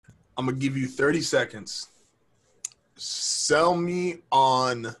I'm going to give you 30 seconds. Sell me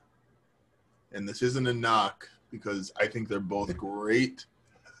on, and this isn't a knock because I think they're both great.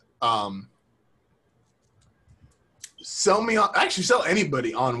 Sell me on, actually sell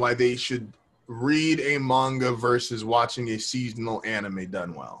anybody on why they should read a manga versus watching a seasonal anime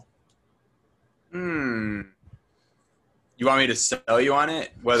done well. You want me to sell you on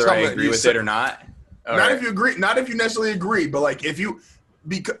it, whether I agree with it or not? Not if you agree, not if you necessarily agree, but like if you,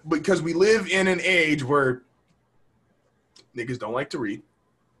 because we live in an age where niggas don't like to read,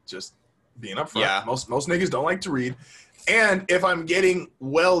 just being upfront. Yeah. Most niggas don't like to read. And if I'm getting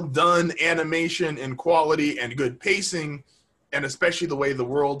well done animation and quality and good pacing, and especially the way the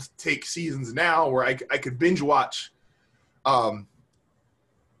world takes seasons now, where I could binge watch.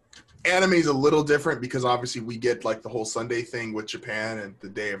 Anime is a little different because obviously we get like the whole Sunday thing with Japan and the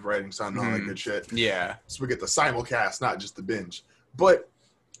Day of Rising Sun and all that good shit. Yeah. So we get the simulcast, not just the binge. But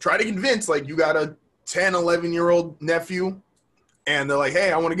try to convince, like, you got a 10, 11-year-old nephew and they're like,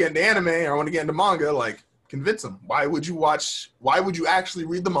 hey, I want to get into anime or I want to get into manga. Like, convince them. Why would you actually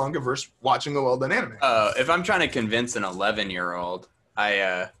read the manga versus watching a well-done anime? If I'm trying to convince an 11-year-old,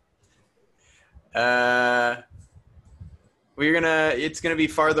 it's gonna be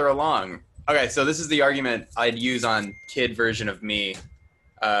farther along. Okay, so this is the argument I'd use on kid version of me,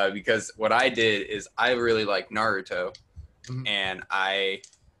 because what I did is I really like Naruto, and I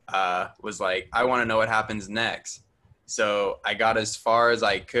was like, I want to know what happens next. So I got as far as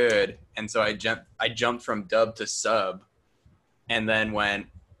I could, and so I jumped from dub to sub, and then went,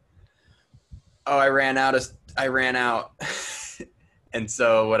 oh, I ran out. And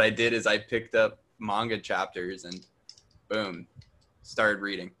so what I did is I picked up manga chapters and boom, started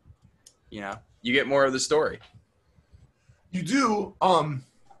reading. You know, you get more of the story. You do.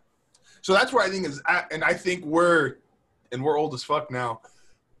 So that's where I think is, and I think we're old as fuck now,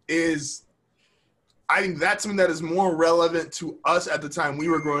 is I think that's something that is more relevant to us at the time we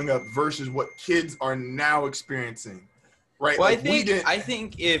were growing up versus what kids are now experiencing. Right? Well, like I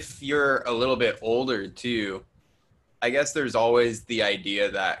think if you're a little bit older too, I guess there's always the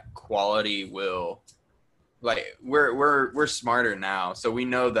idea that quality will, like, we're smarter now, so we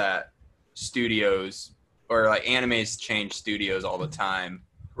know that studios or like animes change studios all the time.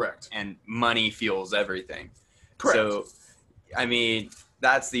 Correct. And money fuels everything. Correct. So, I mean,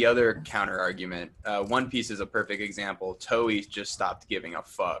 that's the other counter argument. One Piece is a perfect example. Toei just stopped giving a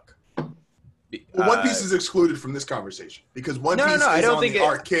fuck. Well, One Piece is excluded from this conversation because One Piece is I don't on think the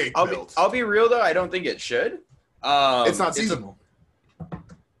archaic build. I'll be real though. I don't think it should. It's not seasonal.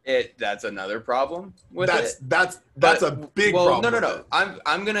 That's another problem with it. That's a big problem. No.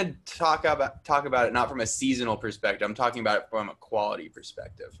 I'm gonna talk about it not from a seasonal perspective. I'm talking about it from a quality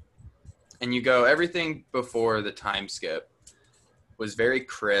perspective. And you go, everything before the time skip was very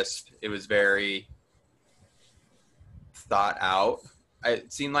crisp. It was very thought out.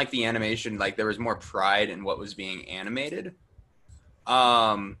 It seemed like the animation, like there was more pride in what was being animated.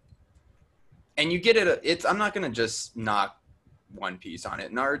 And you get it. I'm not gonna just knock One Piece on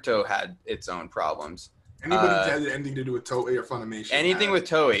it. Naruto had its own problems. Anybody that had anything to do with Toei or Funimation? Anything with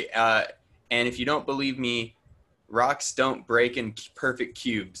Toei. And if you don't believe me, rocks don't break in perfect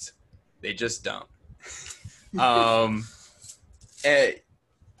cubes. They just don't.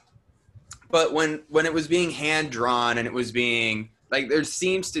 But when it was being hand drawn and it was being like, there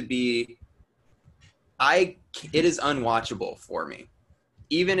seems to be, it is unwatchable for me.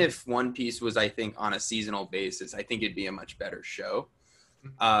 Even if One Piece was, I think, on a seasonal basis, I think it'd be a much better show.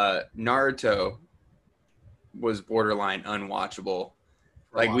 Naruto was borderline unwatchable.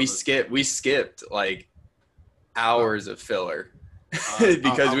 Like we skipped like hours of filler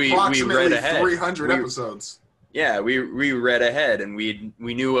because we read ahead. 300 episodes. Yeah, we read ahead and we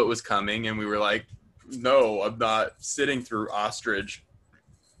knew what was coming and we were like, no, I'm not sitting through Ostrich.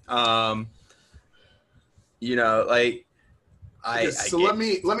 You know, like. Let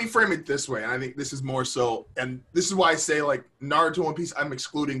me frame it this way, and I think this is more so, and this is why I say like Naruto, One Piece I'm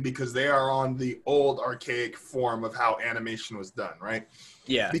excluding because they are on the old archaic form of how animation was done, right?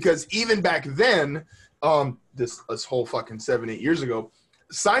 Yeah. Because even back then, this whole fucking 7-8 years ago,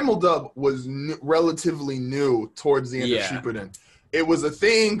 simuldub was relatively new towards the end of Shippuden. It was a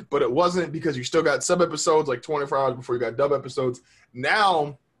thing, but it wasn't because you still got sub episodes like 24 hours before you got dub episodes.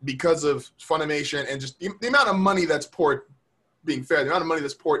 Now, because of Funimation and just the amount of money that's poured. Being fair, the amount of money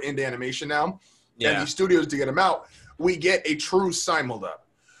that's poured into animation now, and these studios to get them out, we get a true simuldub.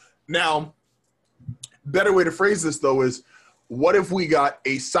 Now, better way to phrase this, though, is what if we got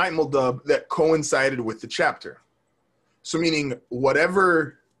a simuldub that coincided with the chapter? So meaning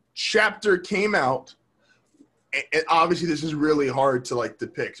whatever chapter came out, and obviously this is really hard to like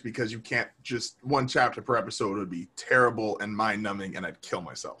depict because you can't just one chapter per episode would be terrible and mind numbing and I'd kill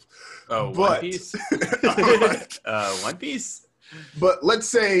myself. Oh, but, One Piece. One Piece. But let's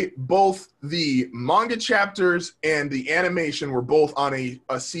say both the manga chapters and the animation were both on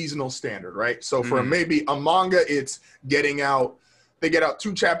a seasonal standard, right? So for maybe a manga, it's getting out. They get out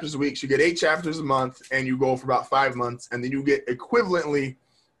 2 chapters a week. So you get 8 chapters a month, and you go for about 5 months, and then you get equivalently.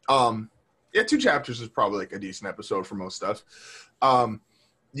 2 chapters is probably like a decent episode for most stuff.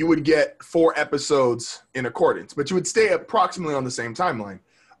 You would get 4 episodes in accordance, but you would stay approximately on the same timeline.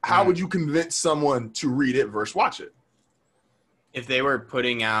 How would you convince someone to read it versus watch it? If they were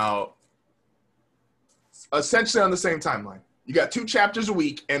putting out essentially on the same timeline, you got 2 chapters a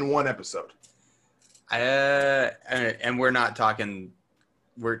week and 1 episode. And we're not talking.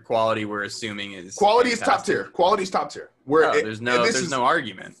 Quality. We're assuming is quality fantastic. is top tier. Quality is top tier. There's no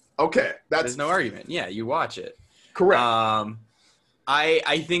argument. Okay, there's no argument. Yeah, you watch it. Correct.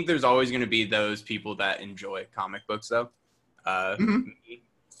 I think there's always going to be those people that enjoy comic books, though. Me,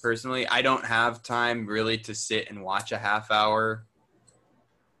 personally, I don't have time really to sit and watch a half-hour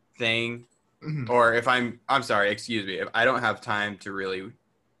thing. Or if I'm sorry, excuse me. If I don't have time to really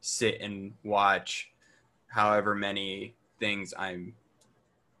sit and watch however many things I'm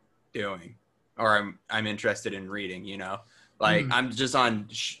doing or I'm interested in reading, you know. Like, I'm just on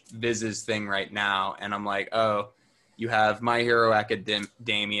Viz's thing right now, and I'm like, oh, you have My Hero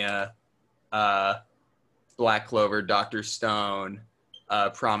Academia, Black Clover, Dr. Stone,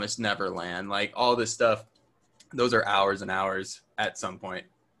 Promised Neverland, like all this stuff. Those are hours and hours at some point.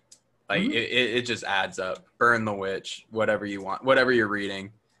 Like, it just adds up. Burn the Witch, whatever you want, whatever you're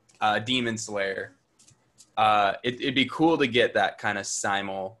reading. Demon Slayer. It'd be cool to get that kind of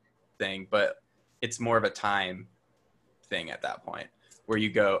simul thing, but it's more of a time thing at that point where you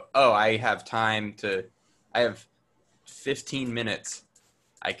go, oh, I have 15 minutes.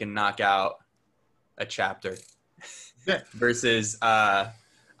 I can knock out a chapter versus I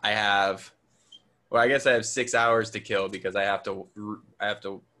guess I have 6 hours to kill because I have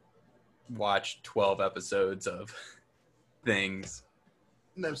to watch 12 episodes of things.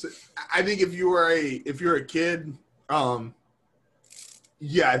 I think if you're a kid,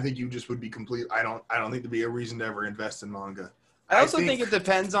 I think you just would be complete. I don't think there'd be a reason to ever invest in manga. I also think it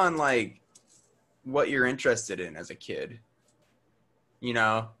depends on like what you're interested in as a kid. You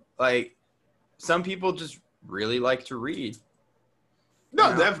know, like some people just really like to read.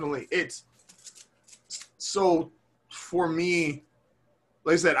 No, definitely. It's so for me,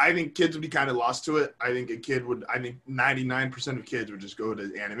 like I said, I think kids would be kind of lost to it. I think 99% of kids would just go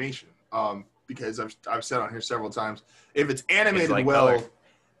to animation. Because I've said on here several times, if it's animated like well, color.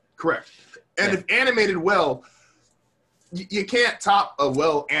 Correct. And if animated well, you can't top a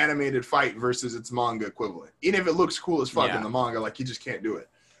well animated fight versus its manga equivalent. Even if it looks cool as fuck in the manga, like you just can't do it.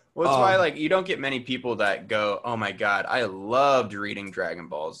 Well, that's why like you don't get many people that go, "Oh my god, I loved reading Dragon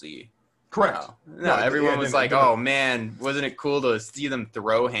Ball Z." Correct. No, everyone was like, "Oh man, wasn't it cool to see them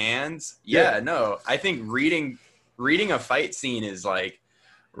throw hands?" Yeah, no. I think reading a fight scene is like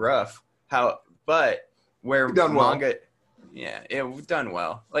rough. But where manga, it done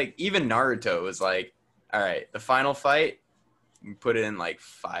well. Like even Naruto was like, all right, the final fight, we put it in like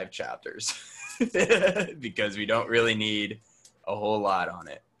 5 chapters because we don't really need a whole lot on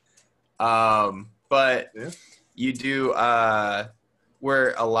it. But you do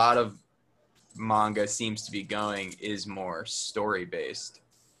where a lot of manga seems to be going is more story based.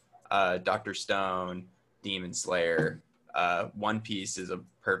 Dr. Stone, Demon Slayer, One Piece is a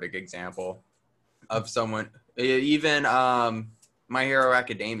perfect example of someone. Even My Hero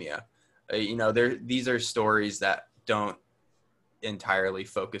Academia. These are stories that don't entirely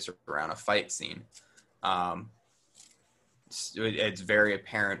focus around a fight scene. It's very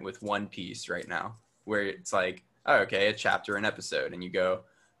apparent with One Piece right now, where it's like, oh, okay, a chapter, an episode, and you go,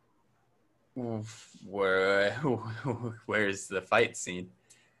 where's the fight scene?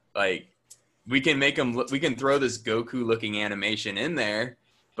 Like, we can throw this Goku-looking animation in there,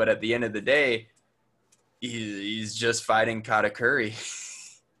 but at the end of the day, he's just fighting Katakuri,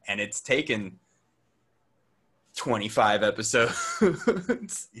 and it's taken 25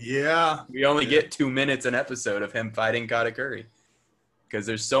 episodes. Yeah. We only get 2 minutes an episode of him fighting Katakuri because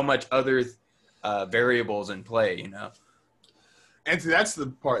there's so much other variables in play, you know? And so that's the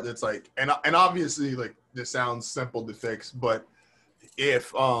part that's like, and obviously, like, this sounds simple to fix, but if,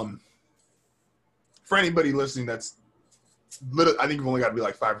 for anybody listening that's, I think you've only got to be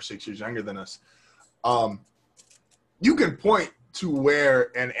like 5 or 6 years younger than us, you can point to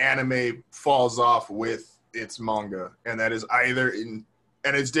where an anime falls off with its manga, and that is either in,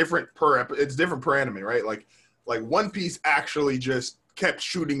 and it's different per anime, right? Like Like One Piece actually just kept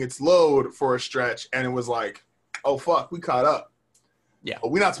shooting its load for a stretch, and it was like, oh fuck, we caught up. Yeah. Oh,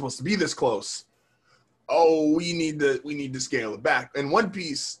 we're not supposed to be this close. Oh, we need to scale it back. And One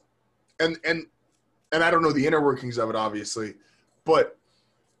Piece, and I don't know the inner workings of it, obviously, but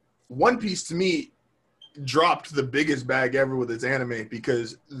One Piece to me dropped the biggest bag ever with its anime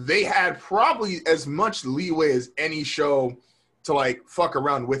because they had probably as much leeway as any show to like fuck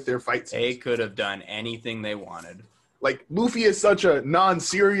around with their fight scenes. They could have done anything they wanted. Like Luffy is such a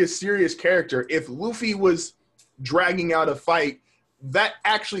serious character. If Luffy was dragging out a fight, that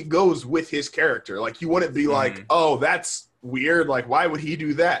actually goes with his character. Like you wouldn't be like, oh, that's weird. Like why would he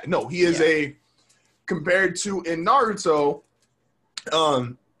do that? No, he is compared to in Naruto,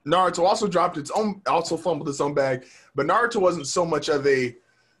 Naruto also fumbled its own bag, but Naruto wasn't so much of a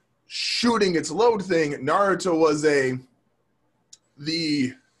shooting its load thing. Naruto was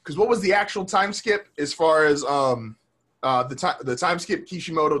because what was the actual time skip as far as the time skip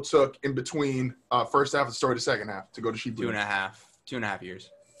Kishimoto took in between first half of the story to second half to go to Shippuden? 2.5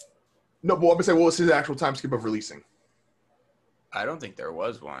 years. No, but what was his actual time skip of releasing? I don't think there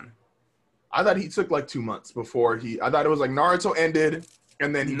was one. I thought he took like 2 months before I thought it was like Naruto ended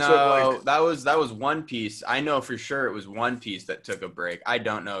and then he took like... that was One Piece. I know for sure it was One Piece that took a break. I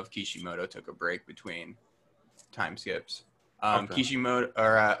don't know if Kishimoto took a break between time skips. Okay. Kishimoto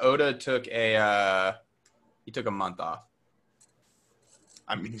or Oda took a month off.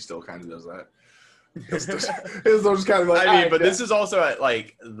 I mean, he still kind of does that. It's just kind of like, I mean, but this is also at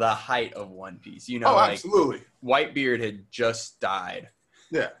like the height of One Piece. You know, absolutely. Whitebeard had just died.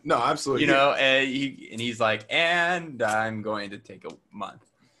 Yeah, no, absolutely. You know, and he's like, and I'm going to take a month,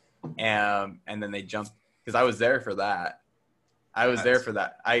 and then they jumped because I was there for that.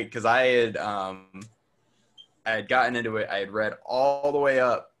 Because I had gotten into it. I had read all the way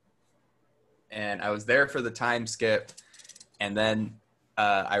up, and I was there for the time skip, and then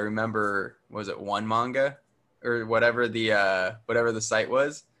I remember, was it One Manga or whatever the site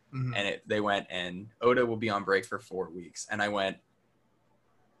was, and they went and Oda will be on break for 4 weeks, and I went,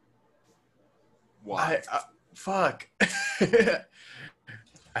 why? Fuck. I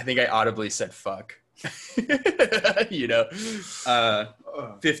think I audibly said fuck. You know,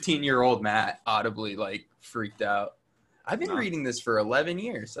 15-year-old Matt audibly like freaked out. I've been reading this for 11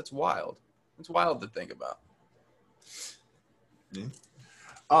 years. That's wild. It's wild to think about. Yeah.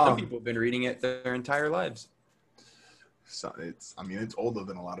 Some people have been reading it their entire lives. So it's older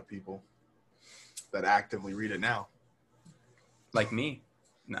than a lot of people that actively read it now. Like me.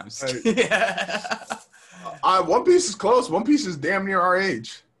 No, I'm just kidding. One Piece is close. One Piece is damn near our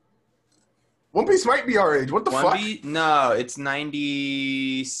age. One Piece might be our age. What the fuck? No, it's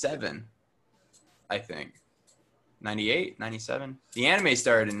 97, I think. 98, 97. The anime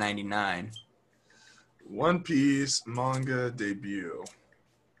started in 99. One Piece manga debut.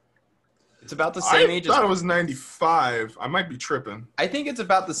 It's about the same age. I thought it was 95. I might be tripping. I think it's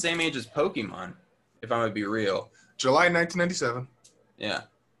about the same age as Pokemon, if I'm going to be real. July 1997. Yeah.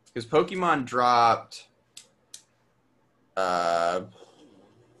 Because Pokemon dropped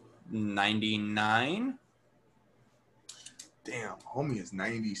 99. Damn, homie is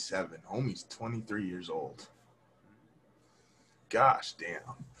 97. Homie's 23 years old. Gosh damn.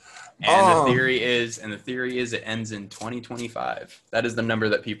 And the theory is it ends in 2025. That is the number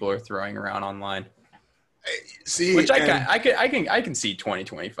that people are throwing around online. See, which I can see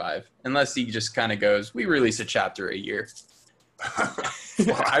 2025, unless he just kind of goes, we release a chapter a year.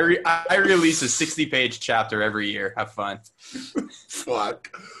 I release a 60-page chapter every year. Have fun.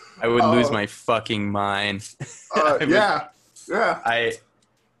 Fuck. I would lose my fucking mind. Yeah. I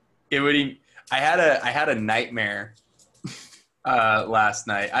had a nightmare last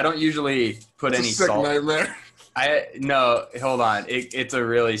night. I don't usually put any salt. Nightmare. No, hold on. It's a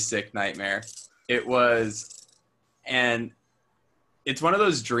really sick nightmare. It was, and it's one of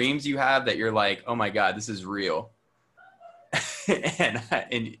those dreams you have that you're like, oh my God, this is real. and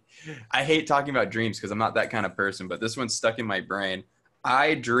I hate talking about dreams because I'm not that kind of person, but this one's stuck in my brain.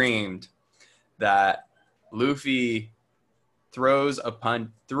 I dreamed that Luffy threw a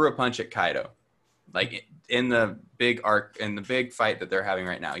punch at Kaido, like in the big fight that they're having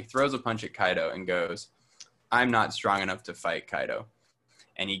right now. He throws a punch at Kaido and goes, "I'm not strong enough to fight Kaido,"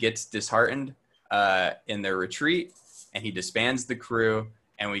 and he gets disheartened in their retreat, and he disbands the crew,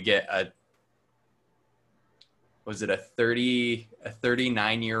 and we get a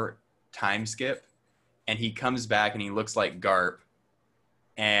 39-year time skip, and he comes back and he looks like Garp,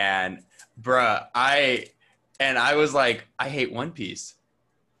 and bruh, I was like, I hate One Piece.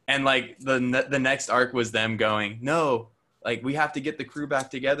 And like the next arc was them going, no, like we have to get the crew back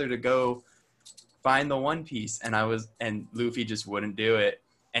together to go find the One Piece. And Luffy just wouldn't do it.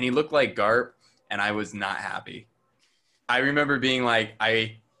 And he looked like Garp, and I was not happy. I remember being like,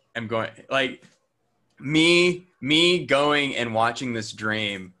 I am going, like, me going and watching this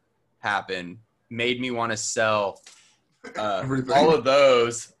dream happen made me want to sell all of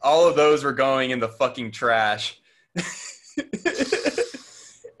those. All of those were going in the fucking trash.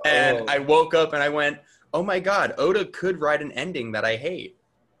 And I woke up and I went, oh my God, Oda could write an ending that I hate.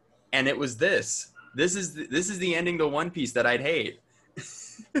 And it was this. This is the ending to One Piece that I'd hate.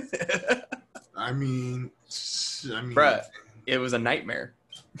 I mean, Bruh, it was a nightmare.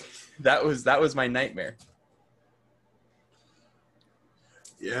 That was my nightmare.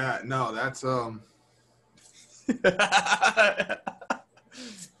 Yeah, no, that's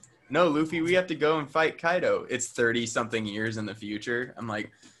No, Luffy, we have to go and fight Kaido. It's 30 something years in the future. I'm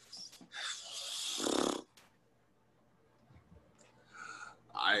like,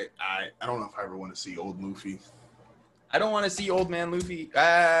 I don't know if I ever want to see old Luffy. I don't want to see old man Luffy.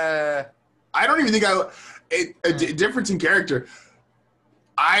 I don't even think a difference in character.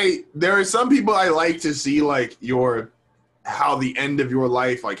 There are some people I like to see like how the end of your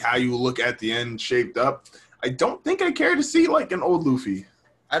life, like how you look at the end shaped up. I don't think I care to see like an old Luffy.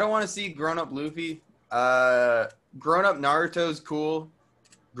 I don't want to see grown-up Luffy. Grown-up Naruto's cool.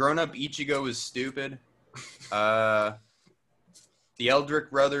 Grown-up Ichigo is stupid. The Eldrick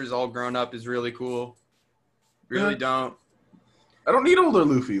brothers all grown up is really cool. Really don't. I don't need older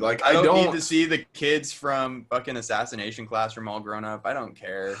Luffy. Like I don't need to see the kids from fucking Assassination Classroom all grown up. I don't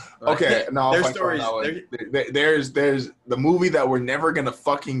care. Like, okay, no, there's stories. There's the movie that we're never gonna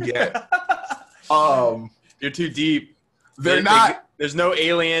fucking get. You're too deep. They're not. There's no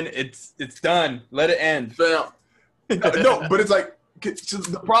alien. It's done. Let it end. No, but it's like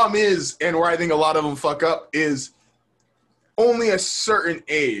the problem is, and where I think a lot of them fuck up is only a certain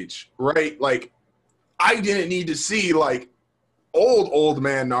age, right? Like I didn't need to see like old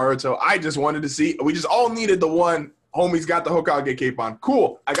man Naruto. I just wanted to see. We just all needed the one. Homie's got the Hokage cape on.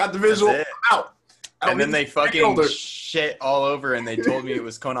 Cool. I got the visual. I'm out. And then they fucking shit all over, and they told me it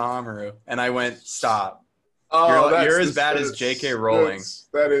was Konohamaru, and I went, stop. Oh, you're as bad as J.K. Rowling.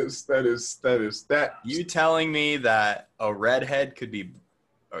 That is. You telling me that a redhead could be,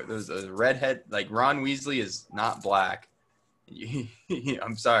 or there's a redhead, like Ron Weasley is not black.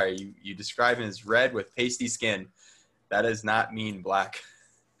 I'm sorry, you describe him as red with pasty skin. That does not mean black.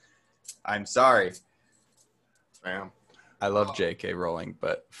 I'm sorry. Damn. I love J.K. Rowling,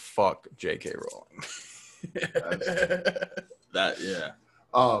 but fuck J.K. Rowling. Yeah.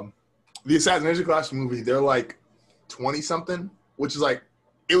 The Assassination Class movie, they're like 20-something, which is like,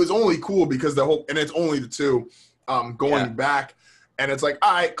 it was only cool because and it's only the two going back. And it's like,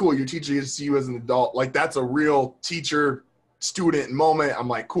 all right, cool. Your teacher gets to see you as an adult. Like, that's a real teacher-student moment. I'm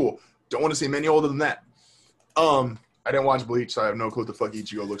like, cool. Don't want to see him any older than that. I didn't watch Bleach, so I have no clue what the fuck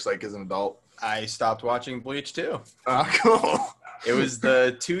Ichigo looks like as an adult. I stopped watching Bleach, too. Cool. It was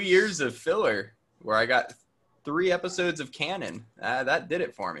the 2 years of filler where I got 3 episodes of canon. That did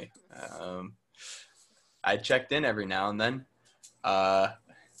it for me. I checked in every now and then. I've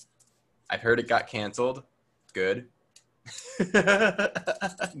heard it got canceled. Good.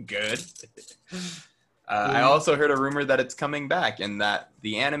 Good. I also heard a rumor that it's coming back and that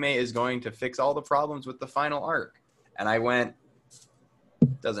the anime is going to fix all the problems with the final arc. And I went,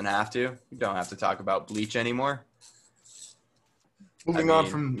 doesn't have to. You don't have to talk about Bleach anymore. Moving on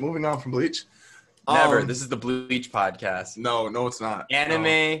from Bleach. Never. This is the Bleach podcast. No, it's not.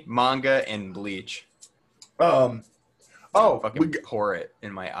 Anime, manga, and Bleach. Fucking pour it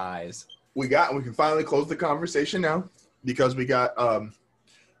in my eyes. We can finally close the conversation now because we got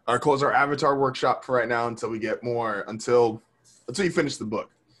close our Avatar workshop for right now until we get more until you finish the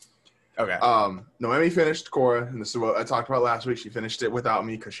book. Okay. Noemi finished Korra, and this is what I talked about last week. She finished it without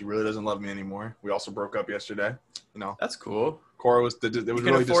me because she really doesn't love me anymore. We also broke up yesterday. You know. That's cool. Korra was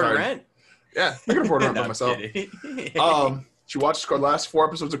really disheartening. Rent? Yeah, I can afford rent by myself. She watched the last 4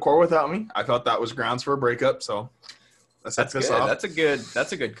 episodes of Korra without me. I thought that was grounds for a breakup, so that's good.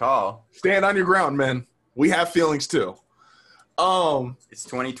 That's a good call. Stand on your ground, man. We have feelings too. It's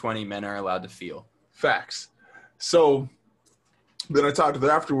 2020. Men are allowed to feel. Facts. So then I talked to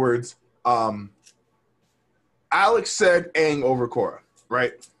her afterwards. Alex said Aang over Korra,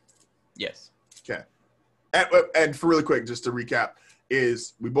 right? Yes. Okay. And for really quick, just to recap,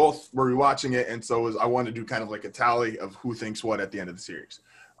 is we both were rewatching it, and so I wanted to do kind of like a tally of who thinks what at the end of the series.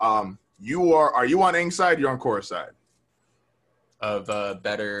 Are you on Aang's side? You're on Korra's side. Of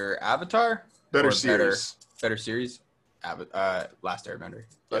better Avatar? Better series. Better series? Last Airbender.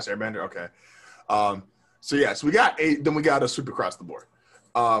 Last Airbender, okay. So we got then we got a sweep across the board.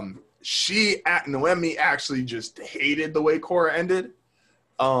 Noemi actually just hated the way Korra ended.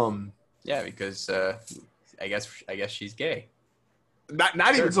 Yeah, because I guess she's gay. Not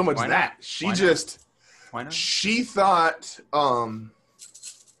sure. Even so much Why that. Not? She just Why not? She thought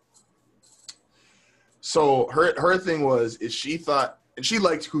so her thing is she thought, and she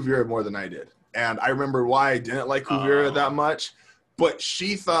liked Kuvira more than I did. And I remember why I didn't like Kuvira that much, but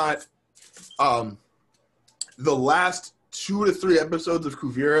she thought the last 2 to 3 episodes of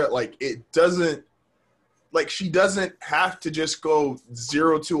Kuvira, like it doesn't, like she doesn't have to just go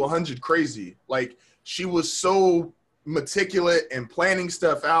 0 to 100 crazy. Like she was so meticulous and planning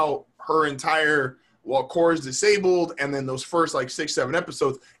stuff out her entire while Korra's disabled, and then those first like 6-7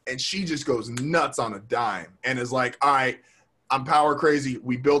 episodes, and she just goes nuts on a dime and is like, all right, I'm power crazy.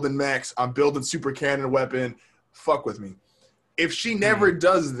 We building mechs. I'm building super cannon weapon. Fuck with me. If she never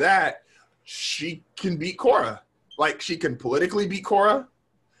does that, she can beat Korra. Like she can politically beat Korra.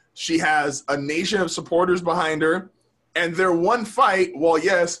 She has a nation of supporters behind her, and their one fight, while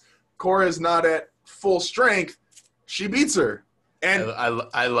yes, Korra is not at full strength, she beats her. And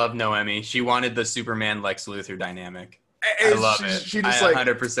I love Noemi. She wanted the Superman Lex Luthor dynamic. I love it. She just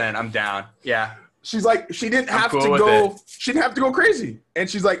 100%. I'm down. Yeah. She's like, she didn't have to go. She didn't have to go crazy. And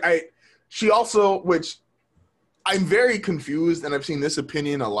she's like, she also, which I'm very confused, and I've seen this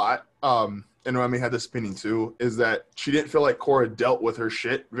opinion a lot. And Noemi had this opinion too, is that she didn't feel like Korra dealt with her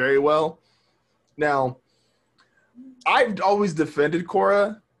shit very well. Now, I've always defended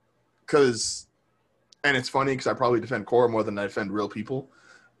Korra because, and it's funny because I probably defend Korra more than I defend real people.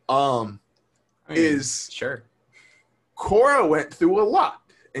 Sure. Korra went through a lot,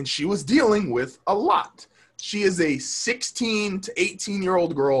 and she was dealing with a lot. She is a 16 to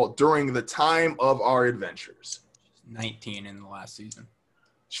 18-year-old girl during the time of our adventures. 19 in the last season.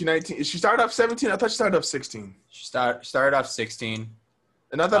 She 19. She started off 17. I thought she started off 16. She started off 16.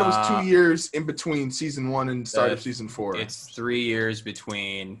 And I thought it was 2 years in between season 1 and start of season 4. It's 3 years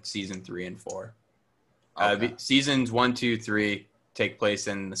between season 3 and 4. Okay. Seasons 1, 2, 3 take place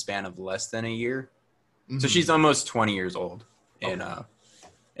in the span of less than a year. Mm-hmm. So she's almost 20 years old in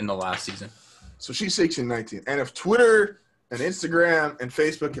the last season. So she's 16, 19. And if Twitter and Instagram and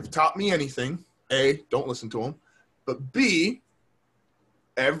Facebook have taught me anything, A, don't listen to them, but B,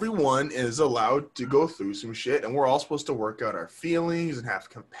 everyone is allowed to go through some shit, and we're all supposed to work out our feelings and have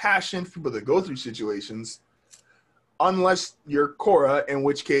compassion for people that go through situations, unless you're Korra, in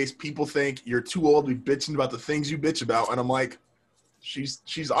which case people think you're too old to be bitching about the things you bitch about. And I'm like, she's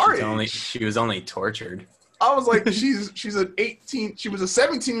our age. She was only tortured. I was like, she's an 18. She was a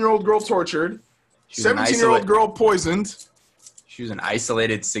 17-year-old girl tortured, 17-year-old girl poisoned. She was an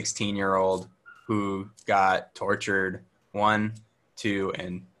isolated 16-year-old who got tortured 1, 2,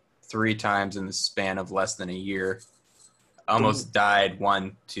 and 3 times in the span of less than a year. Almost died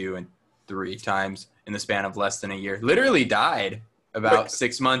 1, 2, and 3 times in the span of less than a year. Literally died about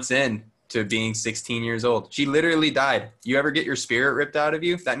 6 months in to being 16 years old. She literally died. You ever get your spirit ripped out of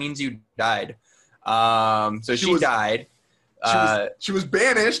you? That means you died. So she died. She was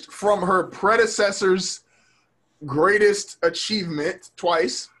banished from her predecessor's greatest achievement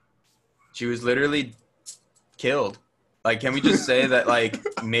twice. She was literally killed. Like, can we just say that, like,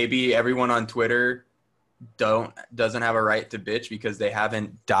 maybe everyone on Twitter doesn't have a right to bitch because they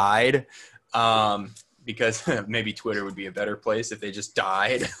haven't died? Because maybe Twitter would be a better place if they just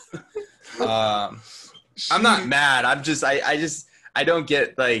died. I'm not mad. I don't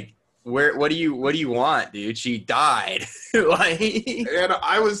get, like, what do you want, dude? She died. And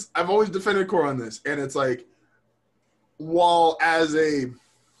I've always defended Korra on this, and it's like,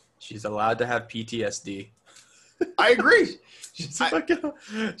 she's allowed to have PTSD. I agree. She's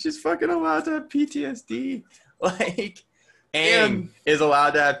fucking allowed to have PTSD. Like, Aang is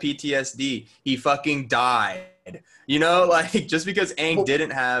allowed to have PTSD. He fucking died. You know, like, just because Aang didn't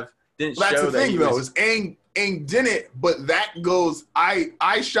show that. That's the thing, though, is Aang didn't, but that goes.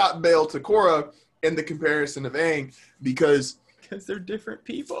 I shot bail to Korra in the comparison of Aang because they're different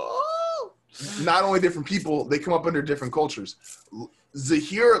people. Not only different people, they come up under different cultures.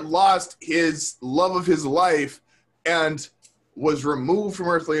 Zahir lost his love of his life and was removed from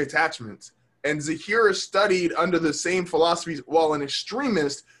earthly attachments. And Zahir studied under the same philosophies while an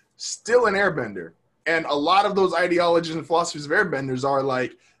extremist, still an airbender. And a lot of those ideologies and philosophies of airbenders are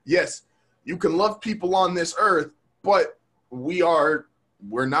like, yes, you can love people on this earth, but we're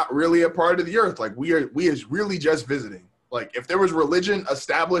not really a part of the earth. Like we is really just visiting. Like if there was religion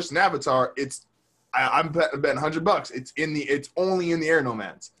established in Avatar, I'm betting $100. It's only in the air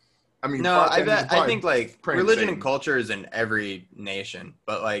nomads. I mean, no, I think like religion and culture is in every nation,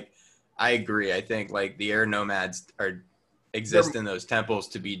 but like I agree. I think like the air nomads are exist in those temples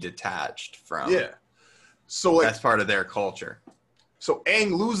to be detached from. Yeah. So like that's part of their culture. So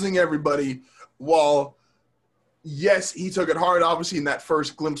Aang losing everybody, while yes, he took it hard, obviously, in that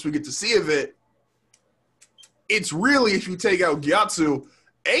first glimpse we get to see of it, it's really, if you take out Gyatso,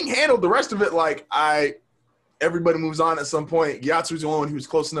 Aang handled the rest of it like, everybody moves on at some point. Gyatso's the only one he was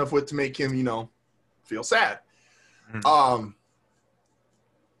close enough with to make him, feel sad. Mm-hmm.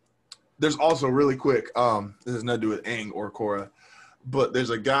 There's also really quick, this has nothing to do with Aang or Korra, but there's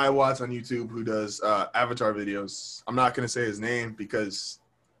a guy I watch on YouTube who does Avatar videos. I'm not going to say his name because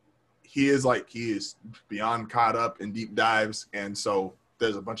he is beyond caught up in deep dives, and so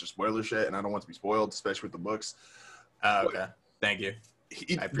there's a bunch of spoiler shit, and I don't want to be spoiled, especially with the books. Okay, thank you.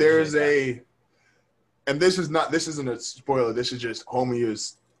 And this isn't a spoiler. This is just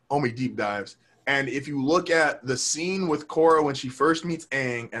homie deep dives. And if you look at the scene with Korra when she first meets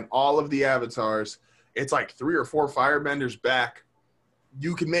Aang and all of the avatars, it's like 3 or 4 firebenders back.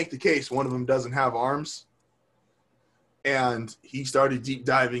 You can make the case one of them doesn't have arms. And he started deep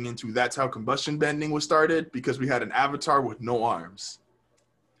diving into that's how combustion bending was started, because we had an avatar with no arms.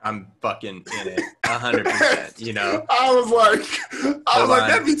 I'm fucking in it 100%, I was like,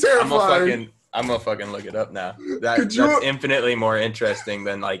 that'd be terrifying. I'm gonna fucking look it up now. That's infinitely more interesting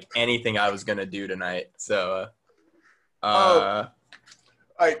than like anything I was gonna do tonight. So, homie,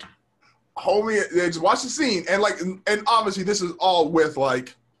 just watch the scene, and obviously this is all with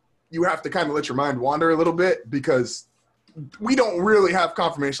you have to kind of let your mind wander a little bit, because we don't really have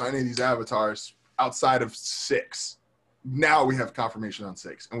confirmation on any of these avatars outside of 6. Now we have confirmation on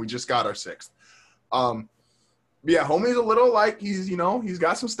 6, and we just got our 6th. Yeah, homie's a little he's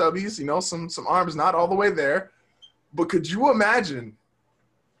got some stubbies, some arms not all the way there. But could you imagine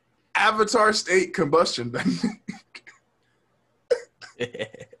Avatar state combustion bending?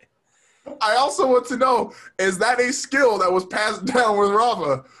 I also want to know, is that a skill that was passed down with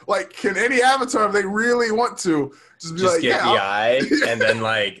Raava? Can any Avatar, if they really want to, just get the eye and then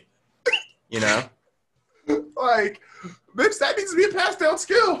bitch, that needs to be a passed down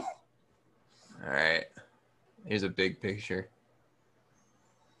skill. All right. Here's a big picture.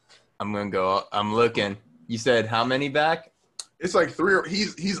 I'm looking. You said how many back? It's like 3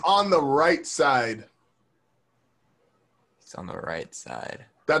 he's on the right side. He's on the right side.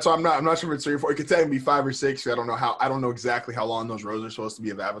 That's why I'm not sure if it's 3 or 4. It could technically be 5 or 6. I don't know exactly how long those rows are supposed to be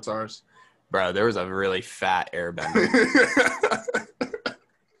of avatars. Bro, there was a really fat airbender.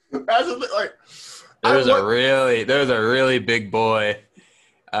 There was a really big boy.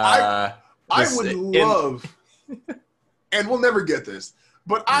 I would love, and we'll never get this,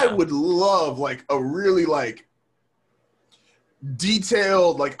 but I would love a really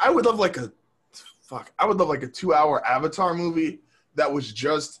detailed, I would love a 2-hour Avatar movie that was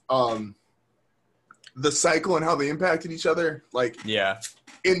just the cycle and how they impacted each other.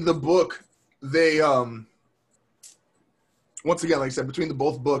 In the book, they once again, like I said, between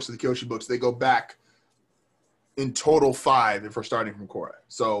both books, the Kyoshi books, they go back in total 5 if we're starting from Korra.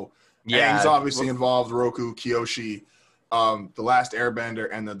 So Aang's obviously involved, Roku, Kyoshi, the last airbender,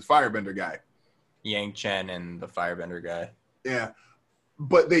 and the firebender guy. Yang Chen and the firebender guy. Yeah.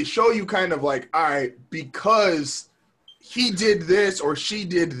 But they show you kind of all right, because he did this or she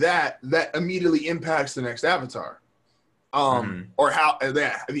did that immediately impacts the next avatar. Or how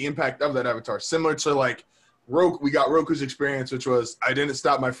the impact of that avatar. Similar to Roku, we got Roku's experience, which was, I didn't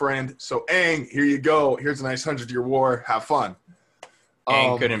stop my friend, so Aang, here you go. Here's a nice 100-year war. Have fun.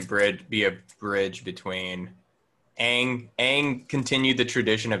 Aang couldn't be a bridge between. Aang continued the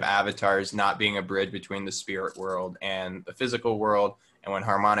tradition of avatars not being a bridge between the spirit world and the physical world. And when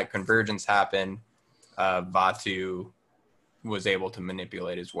harmonic convergence happened, Vaatu was able to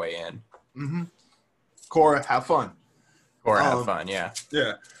manipulate his way in. Mm-hmm. Korra, have fun. Have fun, yeah.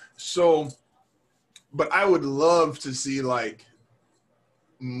 Yeah. So, but I would love to see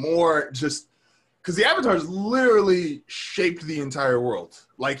more just because the avatars literally shaped the entire world.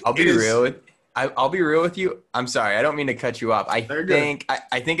 I'll be real with you. I'm sorry, I don't mean to cut you off. I think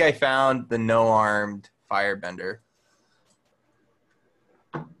I found the no-armed firebender,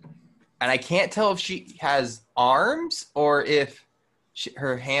 and I can't tell if she has arms or if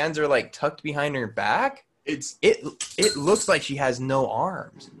her hands are tucked behind her back. It looks like she has no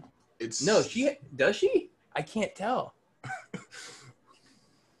arms. Does she? I can't tell.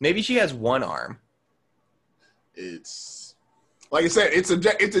 Maybe she has one arm. It's like I said, it's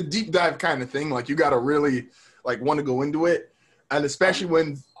a deep dive kind of thing. You got to really want to go into it, and especially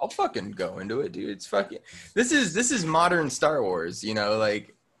when I'll fucking go into it, dude. It's fucking. This is modern Star Wars. You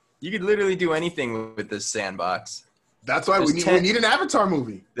could literally do anything with this sandbox. That's why we need an Avatar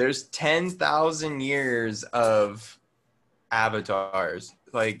movie. There's 10,000 years of avatars.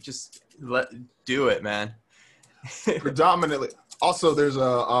 Like, just do it, man. Predominantly. Also, there's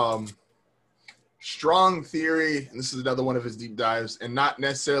a strong theory, and this is another one of his deep dives, and not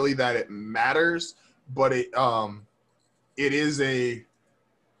necessarily that it matters, but it is a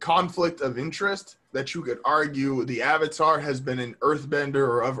conflict of interest that you could argue the Avatar has been an Earthbender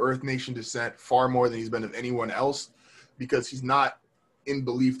or of Earth Nation descent far more than he's been of anyone else, because he's not in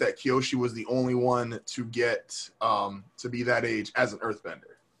belief that Kyoshi was the only one to get to be that age as an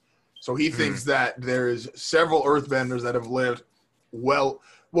Earthbender. So he thinks that there's several Earthbenders that have lived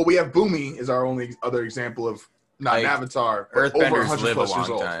we have Boomy is our only other example of not an Avatar, but over 100 plus years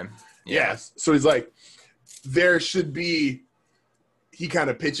old. Yeah. Yes. So he's like, there should be, he kind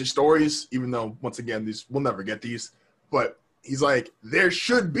of pitches stories, even though, once again, we'll never get these, but he's like, there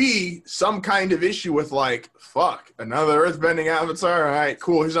should be some kind of issue with, like, fuck, another earthbending Avatar? All right,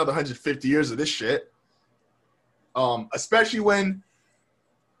 cool. Here's another 150 years of this shit. Especially when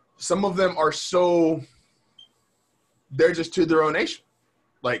some of them are so, they're just to their own nation.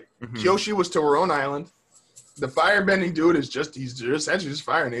 Like, Kyoshi was to her own island. The firebending dude he's just essentially just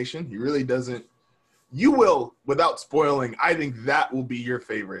Fire Nation. He really doesn't. You will, without spoiling, I think that will be your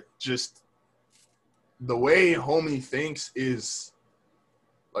favorite. Just the way Homie thinks is,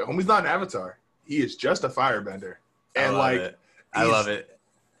 like, Homie's not an Avatar. He is just a firebender. And I love it.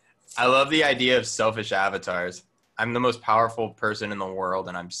 I love the idea of selfish avatars. I'm the most powerful person in the world,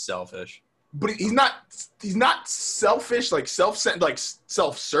 and I'm selfish. But he's not selfish, like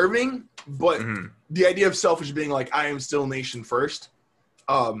self-serving, but the idea of selfish being like, I am still nation first.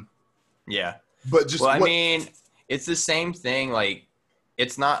 Yeah. But just I mean, it's the same thing. Like,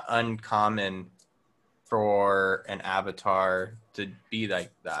 it's not uncommon for an Avatar to be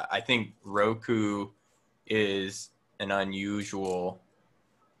like that. I think Roku is an unusual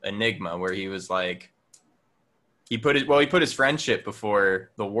enigma where he was like, he put his friendship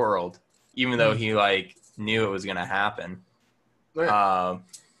before the world, even though he like knew it was going to happen. Right.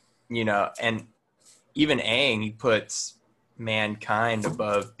 You know, and even Aang, he puts mankind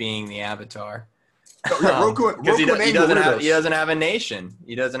above being the Avatar. Roku he doesn't have a nation.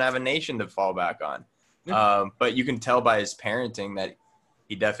 He doesn't have a nation to fall back on. Yeah. But you can tell by his parenting that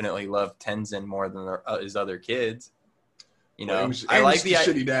he definitely loved Tenzin more than his other kids. You know, I like the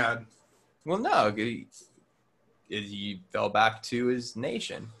shitty dad. Well, no, he fell back to his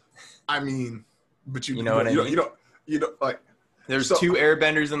nation. I mean, but you know what I mean? You don't like. There's two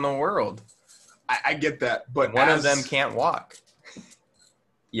airbenders in the world. I get that, but one of them can't walk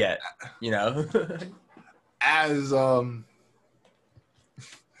yet. You know, as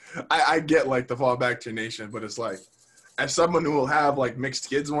I get like the fall back to your nation, but it's like, as someone who will have like mixed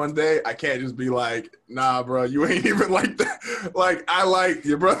kids one day, I can't just be like, nah, bro, you ain't even like that. Like, I like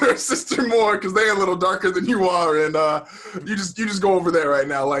your brother or sister more because they're a little darker than you are, and you just go over there right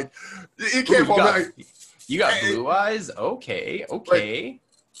now. Like, you can't fall back. You got blue eyes? Okay.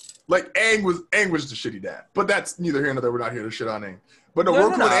 Like Aang was the shitty dad, but that's neither here nor there. We're not here to shit on Aang. But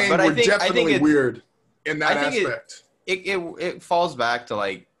Roku and Aang were definitely weird in that aspect. It falls back to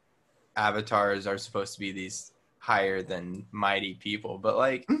like avatars are supposed to be these higher than mighty people, but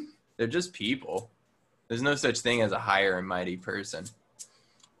like they're just people. There's no such thing as a higher and mighty person.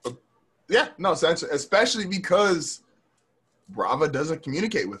 Yeah, no sense, especially because Rava doesn't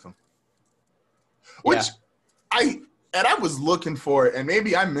communicate with him. Which I was looking for it, and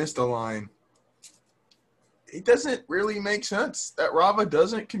maybe I missed a line. It doesn't really make sense that Rava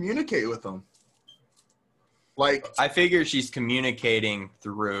doesn't communicate with him. Like, I figure she's communicating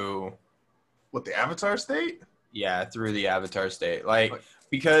through what, the Avatar state? Yeah, through the Avatar state. Like,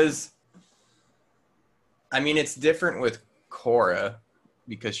 because I mean, it's different with Korra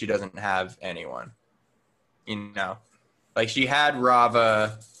because she doesn't have anyone. You know, like she had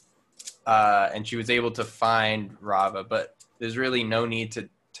Rava, and she was able to find Rava, but there's really no need to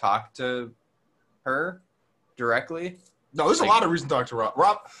talk to her directly. No, there's a lot of reason to talk to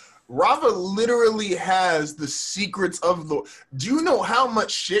Rava. Rava literally has the secrets of the... Do you know how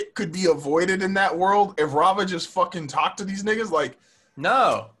much shit could be avoided in that world if Rava just fucking talked to these niggas? Like...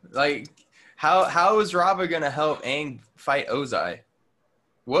 No. Like, how is Rava going to help Aang fight Ozai?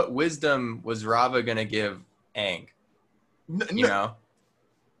 What wisdom was Rava going to give Aang? You know?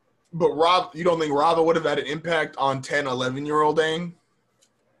 But you don't think Rava would have had an impact on 10, 11-year-old Aang?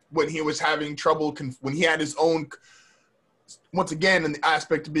 When he was having trouble... when he had his own... Once again, in the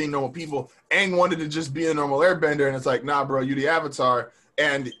aspect of being normal people, Aang wanted to just be a normal airbender, and it's like, nah, bro, you the Avatar.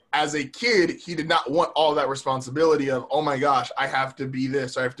 And as a kid, he did not want all that responsibility of, oh my gosh, I have to be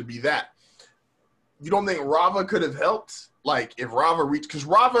this, I have to be that. You don't think Rava could have helped? Like, if Rava reached... Because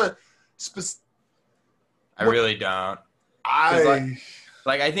Rava... I really don't.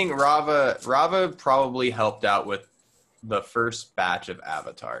 I think Rava probably helped out with the first batch of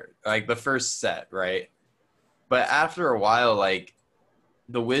Avatar, like the first set, right? But after a while, like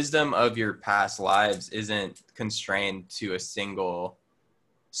the wisdom of your past lives isn't constrained to a single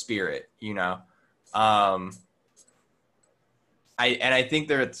spirit, you know? I think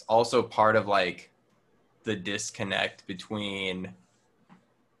that it's also part of like the disconnect between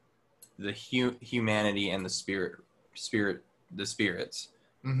the humanity and the spirits.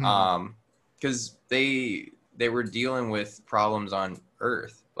 Mm-hmm. Because they were dealing with problems on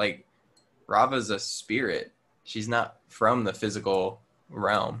Earth. Like Rava's a spirit. She's not from the physical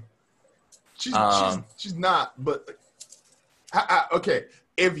realm. She's not, but okay,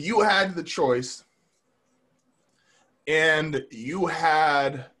 if you had the choice and you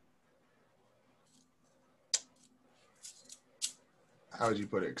had, how would you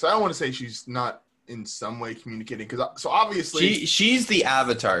put it? Because I don't want to say she's not in some way communicating. Because so obviously she's the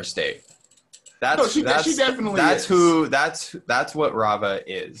Avatar state. She definitely that's is. That's what Rava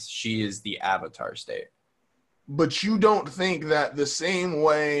is. She is the Avatar state. But you don't think that the same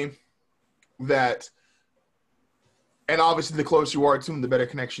way that, and obviously the closer you are to him, the better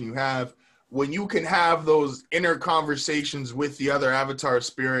connection you have. When you can have those inner conversations with the other Avatar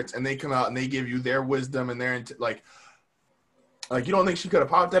spirits, and they come out and they give you their wisdom and their like you don't think she could have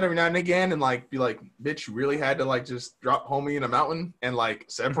popped that every now and again and like be like, bitch, you really had to like just drop homie in a mountain and like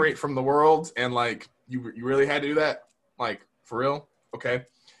separate from the world and like you really had to do that, like for real? Okay.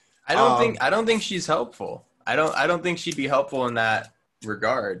 I don't think she's helpful. I don't think she'd be helpful in that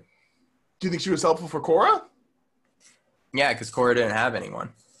regard. Do you think she was helpful for Korra? Yeah, because Korra didn't have anyone.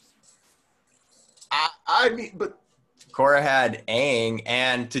 I mean, but Korra had Aang,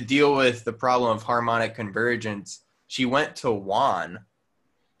 and to deal with the problem of harmonic convergence, she went to Wan.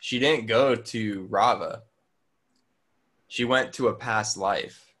 She didn't go to Rava. She went to a past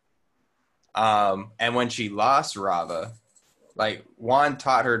life. And when she lost Rava, like Wan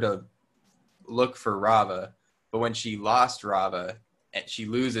taught her to look for Rava, but when she lost Rava, she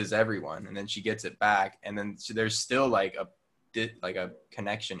loses everyone, and then she gets it back, and then there's still like a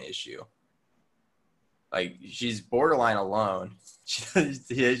connection issue. Like she's borderline alone. She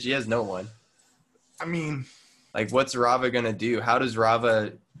has no one. I mean, like what's Rava gonna do? What does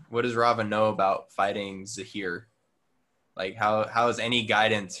Rava know about fighting Zahir? Like how is any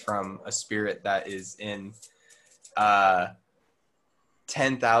guidance from a spirit that is in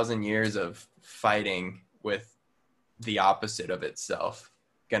 10,000 years of fighting with the opposite of itself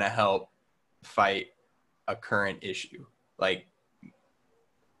gonna help fight a current issue like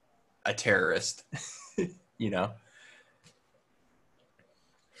a terrorist? You know,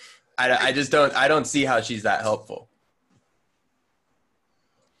 I don't see how she's that helpful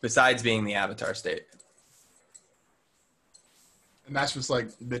besides being the Avatar state. And that's just like,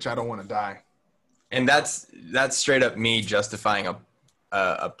 bitch, I don't want to die. And that's straight up me justifying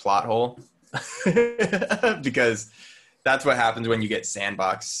a plot hole because that's what happens when you get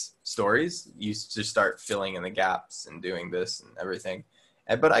sandbox stories. You just start filling in the gaps and doing this and everything.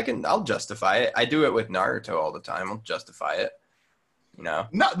 But I'll justify it. I do it with Naruto all the time. I'll justify it. You know?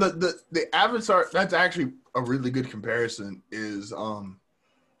 No, the Avatar, that's actually a really good comparison is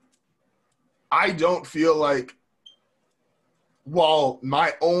I don't feel like, while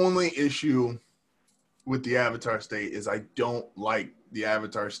my only issue with the Avatar state is I don't like the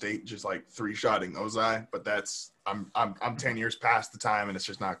Avatar state just like 3-shotting Ozai, but that's I'm 10 years past the time and it's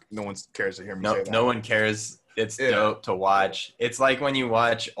just not, no one cares to hear me say that. No one cares. It's dope to watch. It's like when you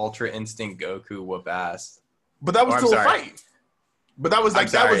watch Ultra Instinct Goku whoop ass. But that was still a fight. But that was like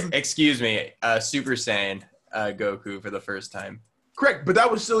excuse me, Super Saiyan Goku for the first time. Correct, but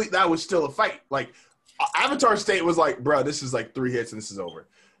that was still a fight. Like Avatar State was like, bro, this is like 3 hits and this is over.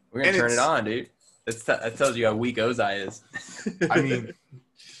 We're gonna turn it on, dude. That tells you how weak Ozai is. I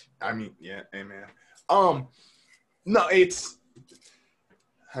mean, yeah, hey man. No, it's,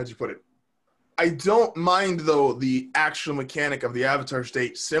 how'd you put it? I don't mind, though, the actual mechanic of the Avatar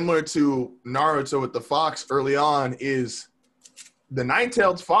state, similar to Naruto with the fox early on, is the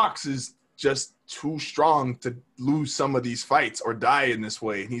nine-tailed fox is just too strong to lose some of these fights or die in this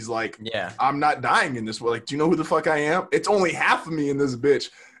way. And he's like, yeah, I'm not dying in this way. Like, do you know who the fuck I am? It's only half of me in this bitch,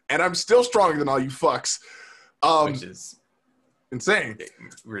 and I'm still stronger than all you fucks. Which is insane.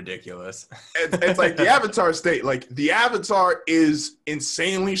 Ridiculous. It's like the Avatar state. Like, the Avatar is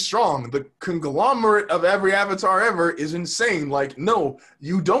insanely strong. The conglomerate of every Avatar ever is insane. Like, no,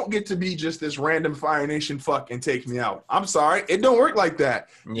 you don't get to be just this random Fire Nation fuck and take me out. I'm sorry. It don't work like that.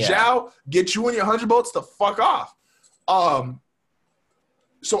 Yeah. Zhao, get you and your 100 bolts the fuck off.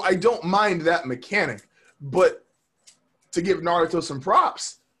 So I don't mind that mechanic. But to give Naruto some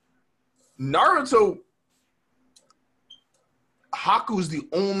props, Haku's the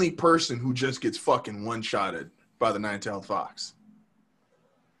only person who just gets fucking one-shotted by the Nine-Tailed Fox.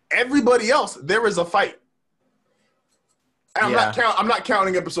 Everybody else, there is a fight. And I'm not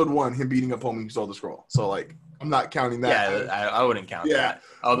counting episode 1, him beating up Homie who stole the scroll. So like, I'm not counting that. Yeah, I wouldn't count that.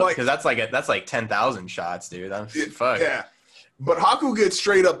 Because that's like 10,000 shots, dude. Fuck. Yeah. But Haku gets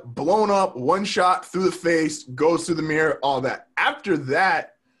straight up blown up, one shot through the face, goes through the mirror, all that. After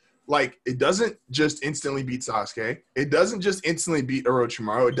that, like, it doesn't just instantly beat Sasuke. It doesn't just instantly beat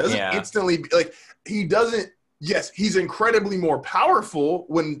Orochimaru. It doesn't instantly like he doesn't. Yes, he's incredibly more powerful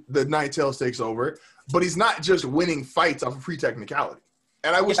when the Nine-Tails takes over, but he's not just winning fights off of free technicality.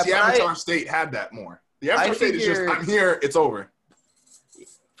 And I wish the Avatar State had that more. The Avatar State is just, I'm here, it's over.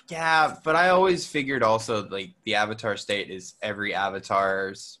 Yeah, but I always figured also, like, the Avatar State is every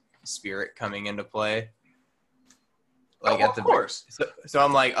Avatar's spirit coming into play. Like, of course. So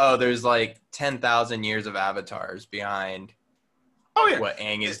I'm like, oh, there's like 10,000 years of Avatars behind what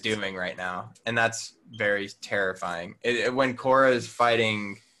Aang is doing right now. And that's very terrifying. When Korra is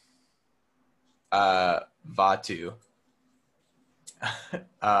fighting Vaatu,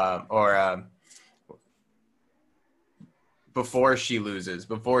 before she loses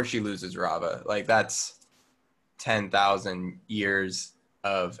Rava, like, that's 10,000 years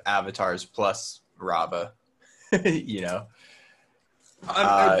of Avatars plus Rava. You know,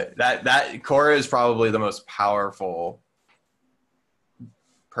 that Korra is probably the most powerful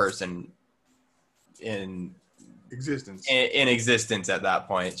person in existence. In existence at that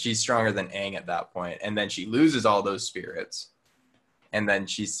point. She's stronger than Aang at that point, and then she loses all those spirits, and then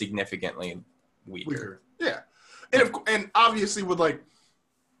she's significantly weaker. Yeah, and obviously with like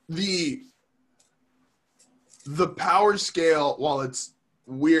the power scale, while it's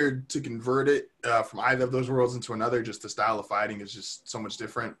weird to convert it from either of those worlds into another, just the style of fighting is just so much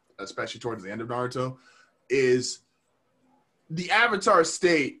different, especially towards the end of Naruto, is the Avatar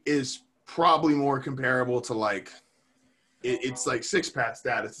State is probably more comparable to like it's like six-path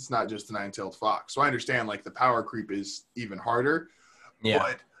status. It's not just the Nine-Tailed Fox. So I understand like the power creep is even harder.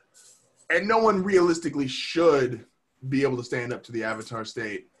 Yeah. And no one realistically should be able to stand up to the Avatar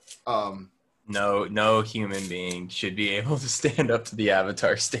State. No human being should be able to stand up to the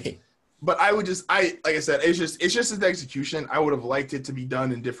Avatar State. But like I said, it's just its execution. I would have liked it to be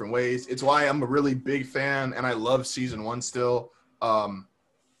done in different ways. It's why I'm a really big fan, and I love season 1 still.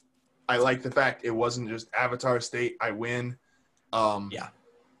 I like the fact it wasn't just Avatar State, I win.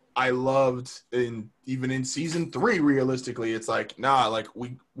 I loved even in season 3, realistically, it's like, nah, like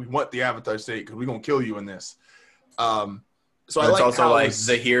we want the Avatar State because we're gonna kill you in this. So it's also like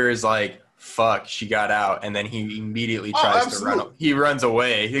Zahir is like, fuck, she got out, and then he immediately tries to run. He runs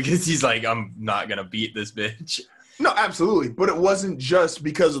away because he's like, I'm not gonna beat this bitch. No, absolutely, but it wasn't just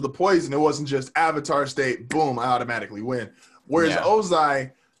because of the poison. It wasn't just Avatar State. Boom, I automatically win. Whereas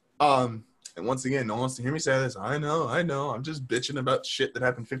Ozai, and once again, no one wants to hear me say this. I know. I'm just bitching about shit that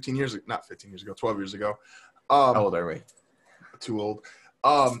happened 12 years ago. How old are we? Too old.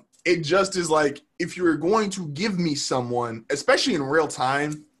 It just is like, if you're going to give me someone, especially in real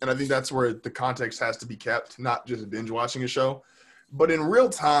time, and I think that's where the context has to be kept, not just binge watching a show, but in real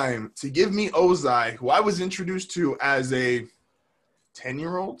time, to give me Ozai, who I was introduced to as a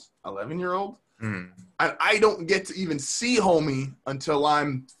 10-year-old, 11-year-old, and I don't get to even see Homie until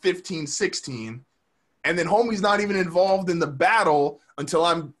I'm 15, 16, and then Homie's not even involved in the battle until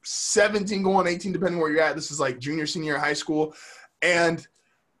I'm 17 going 18, depending where you're at. This is like junior, senior high school. And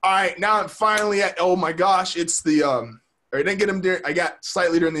all right, now I'm finally at, oh my gosh, it's the, I didn't get him there. I got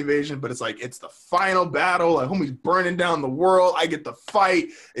slightly during the invasion, but it's like, it's the final battle. Like, Homie's burning down the world. I get the fight.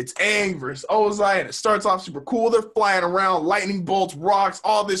 It's Aang versus Ozai, and it starts off super cool. They're flying around, lightning bolts, rocks,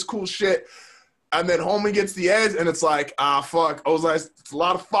 all this cool shit. And then Homie gets the edge, and it's like, fuck, Ozai's, it's a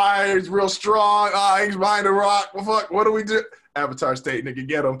lot of fire. He's real strong. Aang's behind a rock. Well, fuck, what do we do? Avatar State, nigga,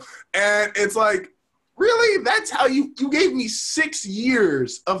 get him. And it's like, really? That's how you gave me 6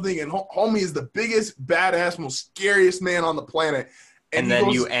 years of thinking Homie is the biggest, badass, most scariest man on the planet. And then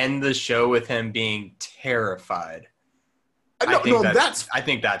you end the show with him being terrified. I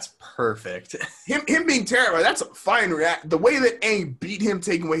think that's perfect. Him being terrified, that's a fine react. The way that Aang beat him,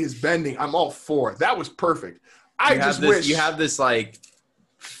 taking away his bending, I'm all for. That was perfect. I just wish you have this like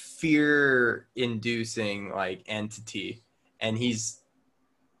fear-inducing like entity, and he's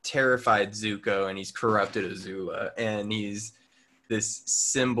terrified Zuko, and he's corrupted Azula, and he's this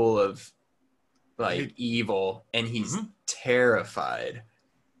symbol of like evil, and he's terrified.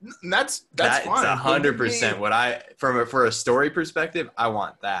 That's fine. 100% what I for a story perspective, I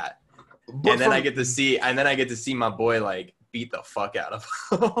want that. And then I get to see my boy like beat the fuck out of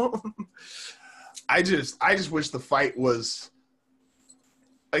him. I just wish the fight was,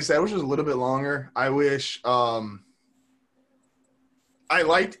 like I said, I wish it was a little bit longer. I wish I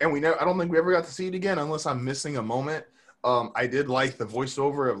liked, and I don't think we ever got to see it again unless I'm missing a moment. I did like the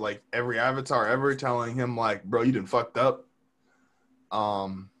voiceover of like every Avatar ever telling him like, bro, you done fucked up.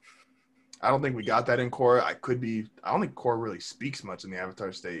 I don't think we got that in Korra. I don't think Korra really speaks much in the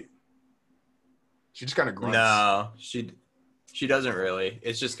Avatar state. She just kind of grunts. No, she doesn't really.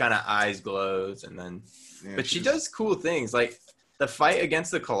 It's just kind of eyes glows and then, yeah, but she does cool things. Like the fight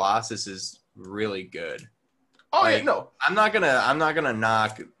against the Colossus is really good. Oh like, yeah, no. I'm not gonna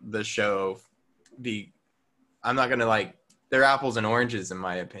knock the show. I'm not gonna like, they're apples and oranges in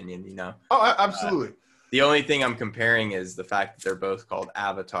my opinion, you know? Oh, absolutely. The only thing I'm comparing is the fact that they're both called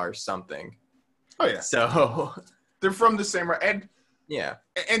Avatar something. Oh yeah. So they're from the same, and yeah.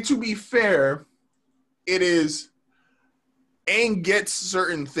 And to be fair, it is, Aang gets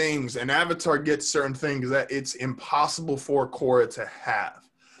certain things and Avatar gets certain things that it's impossible for Korra to have.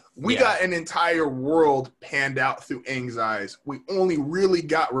 We got an entire world panned out through Aang's eyes. We only really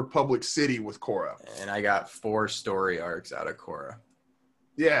got Republic City with Korra. And I got 4 story arcs out of Korra.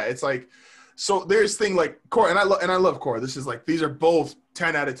 Yeah, it's like, so there's thing like Korra, and I love Korra. This is like, these are both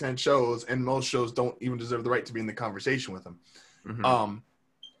 10 out of 10 shows, and most shows don't even deserve the right to be in the conversation with them. Mm-hmm.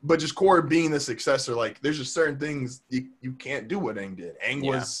 But just Korra being the successor, like there's just certain things you can't do what Aang did.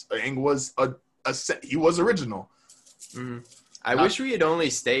 Aang was original. Mm-hmm. I wish we had only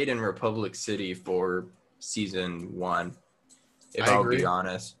stayed in Republic City for season 1. If I'll be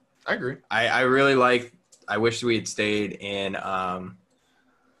honest, I agree. I wish we had stayed in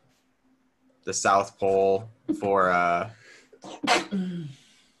the South Pole for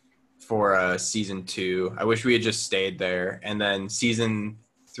season 2. I wish we had just stayed there, and then season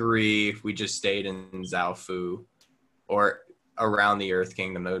 3, if we just stayed in Zaofu or around the Earth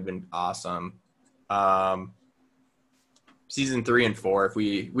Kingdom, that would have been awesome. Season 3 and 4, if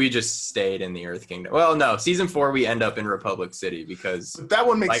we just stayed in the Earth Kingdom. Well, no, season 4 we end up in Republic City because that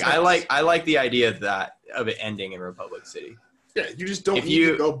one makes sense. I like the idea of it ending in Republic City. Yeah, you just don't need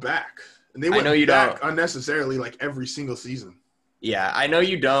to go back. And they went back unnecessarily like every single season. Yeah, I know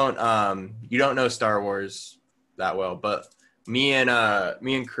you don't know Star Wars that well, but me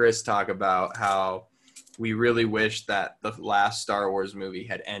and Chris talk about how we really wish that the last Star Wars movie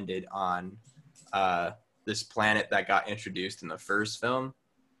had ended on this planet that got introduced in the first film,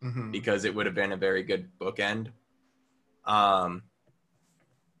 mm-hmm. because it would have been a very good bookend.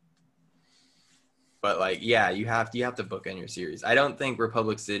 But like, yeah, you have to bookend your series. I don't think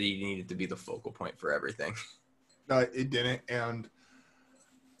Republic City needed to be the focal point for everything. No, it didn't, and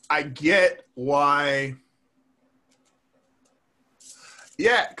I get why.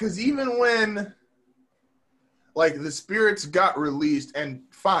 Yeah, because even when like the spirits got released, and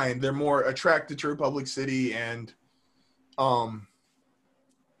fine, they're more attracted to Republic City, and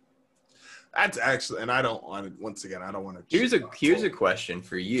that's actually, and I don't want to, once again, I don't want to. Here's a question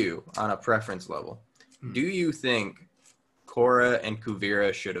for you on a preference level. Do you think Korra and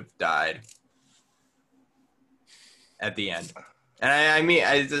Kuvira should have died at the end? And I mean,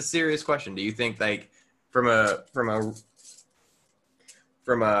 it's a serious question. Do you think, like, from a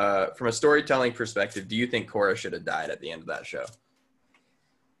storytelling perspective, do you think Korra should have died at the end of that show?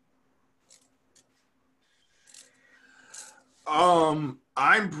 I'm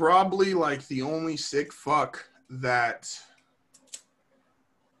probably like the only sick fuck that.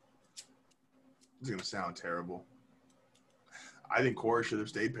 It's gonna sound terrible. I think Korra should have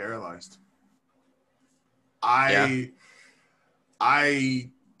stayed paralyzed. I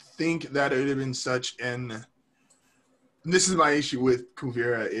think that it would have been such an. This is my issue with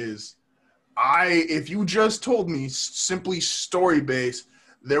Kuvira is, if you just told me simply story based,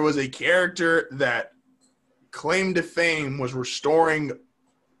 there was a character that claim to fame was restoring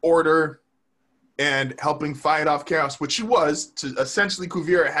order and helping fight off chaos, which she was. To essentially,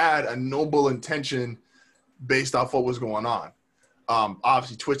 Kuvira had a noble intention based off what was going on.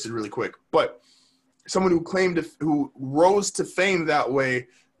 Obviously twisted really quick, but someone who rose to fame that way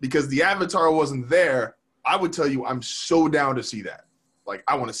because the Avatar wasn't there, I would tell you I'm so down to see that. Like,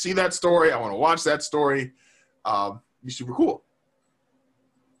 I want to see that story. I want to watch that story. Be super cool.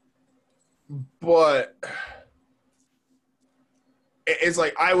 But it's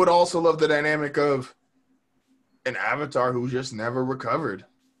like, I would also love the dynamic of an Avatar who just never recovered.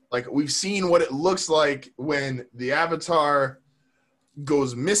 Like, we've seen what it looks like when the Avatar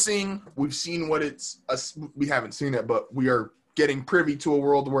goes missing. We've seen what we haven't seen it, but we are getting privy to a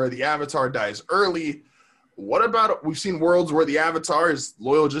world where the Avatar dies early. What about, we've seen worlds where the Avatar is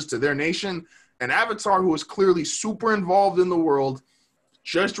loyal just to their nation. An Avatar who is clearly super involved in the world,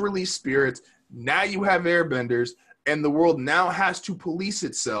 just released spirits. Now you have airbenders, and the world now has to police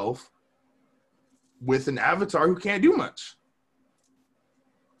itself with an Avatar who can't do much.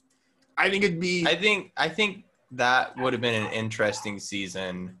 I think it'd be... I think that would have been an interesting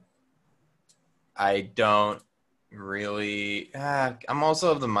season. I don't really... I'm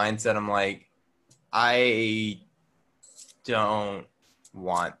also of the mindset, I'm like, I don't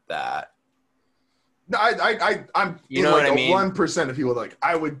want that. No, I'm you know what I mean? 1% of people like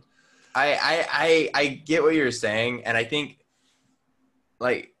I would. I get what you're saying, and I think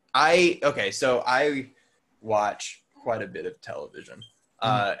like so I watch quite a bit of television,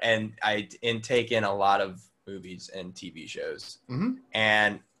 and I intake in a lot of movies and TV shows,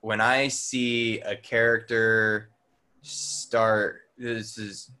 and when I see a character start,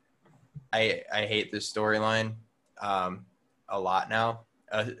 I hate this storyline a lot now.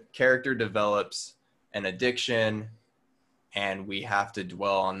 A character develops an addiction, and we have to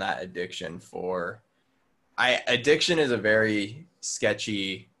dwell on that addiction for... addiction is a very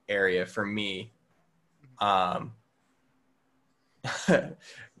sketchy area for me, as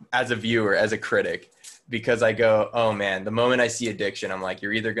a viewer, as a critic, because I go, oh man, the moment I see addiction, I'm like,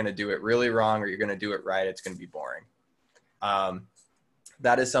 you're either going to do it really wrong or you're going to do it right. It's going to be boring.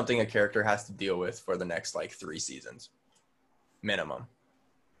 That is something a character has to deal with for the next like 3 seasons minimum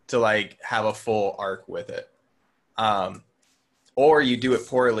to like have a full arc with it. Or you do it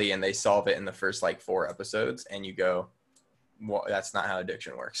poorly and they solve it in the first like 4 episodes and you go, well, that's not how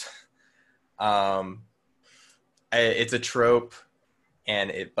addiction works. It's a trope and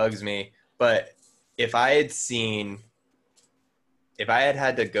it bugs me, but if I had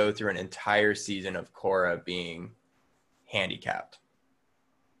had to go through an entire season of Korra being handicapped,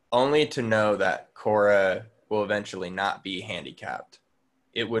 only to know that Korra will eventually not be handicapped,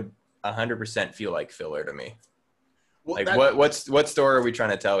 it would 100% feel like filler to me. Well, like what story are we trying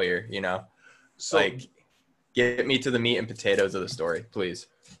to tell here? You know, so, like, get me to the meat and potatoes of the story, please.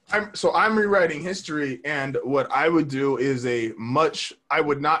 I'm rewriting history, and what I would do is I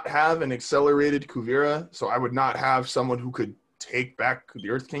would not have an accelerated Kuvira, so I would not have someone who could take back the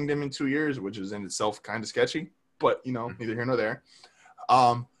Earth Kingdom in 2 years, which is in itself kind of sketchy, but, you know, neither here nor there.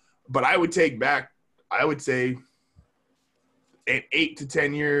 But I would take back, I would say, an 8 to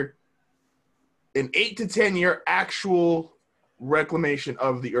 10 year actual reclamation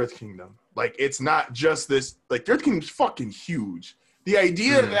of the Earth Kingdom. Like, it's not just this, like, the Earth Kingdom's fucking huge. The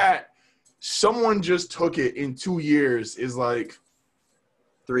idea that someone just took it in 2 years is like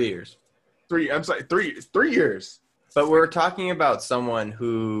 3 years. 3 years. But we're talking about someone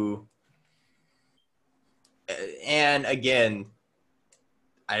who, and again,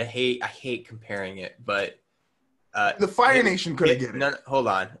 I hate comparing it, but the Fire Nation couldn't get it. No, hold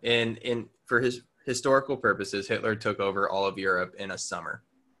on. For his historical purposes, Hitler took over all of Europe in a summer.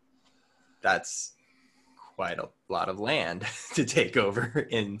 That's quite a lot of land to take over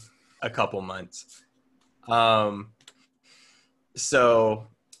in a couple months. So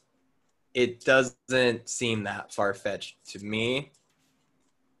it doesn't seem that far-fetched to me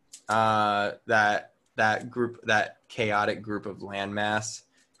that chaotic group of landmass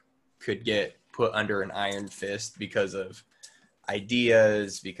could get put under an iron fist because of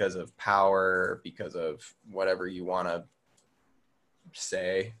ideas, because of power, because of whatever you want to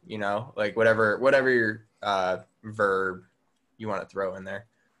say, you know, like whatever your verb you want to throw in there,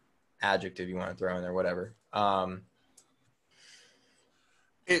 adjective you want to throw in there, whatever. I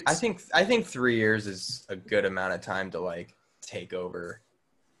think 3 years is a good amount of time to like take over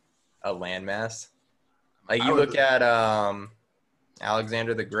a landmass. Like you look at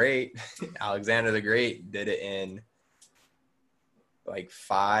Alexander the Great. Alexander the Great did it in like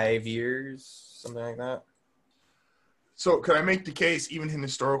 5 years, something like that. So could I make the case, even in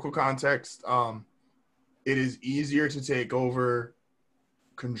historical context, it is easier to take over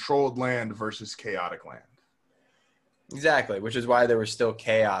controlled land versus chaotic land? Exactly, which is why there was still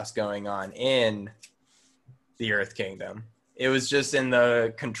chaos going on in the Earth Kingdom. It was just in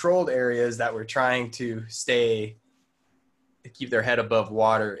the controlled areas that were trying to keep their head above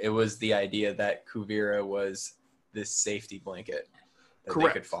water. It was the idea that Kuvira was this safety blanket that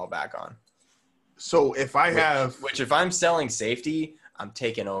Correct. They could fall back on. So if if I'm selling safety, I'm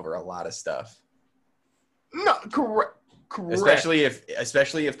taking over a lot of stuff. No, correct. Especially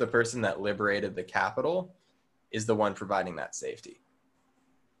if the person that liberated the capital is the one providing that safety.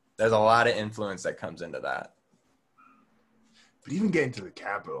 There's a lot of influence that comes into that. But even getting to the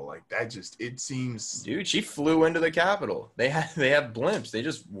Capitol, like that, it seems. Dude, she flew into the Capitol. They have blimps. They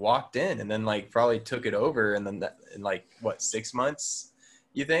just walked in and then like probably took it over, and then in like what 6 months,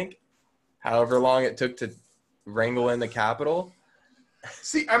 you think? However long it took to wrangle in the Capitol.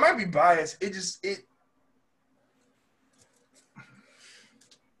 See, I might be biased.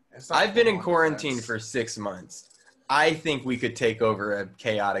 I've been in quarantine for 6 months. I think we could take over a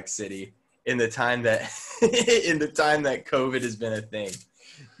chaotic city in the time that COVID has been a thing.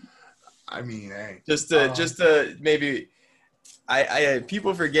 I mean, hey, just to maybe, I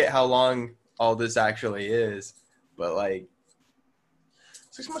people forget how long all this actually is, but like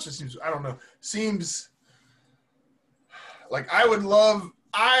 6 months just seems, I don't know, seems like I would love,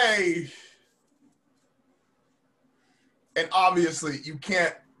 and obviously you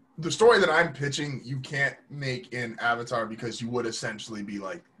can't, the story that I'm pitching, you can't make in Avatar because you would essentially be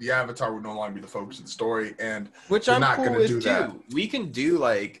like, the Avatar would no longer be the focus of the story, and which I'm not cool going to do that. Too. We can do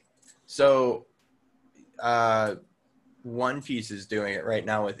like, so One Piece is doing it right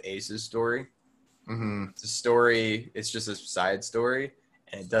now with Ace's story. Mm-hmm. It's a story, it's just a side story,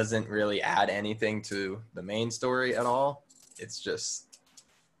 and it doesn't really add anything to the main story at all. It's just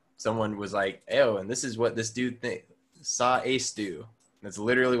someone was like, oh, and this is what this dude saw Ace do. That's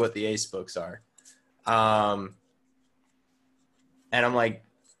literally what the Ace books are. And I'm like,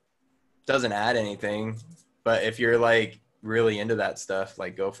 doesn't add anything. But if you're like really into that stuff,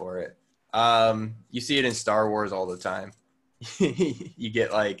 like go for it. You see it in Star Wars all the time. You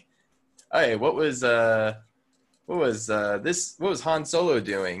get like, hey, what was Han Solo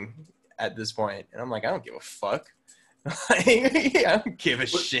doing at this point? And I'm like, I don't give a fuck. I don't give a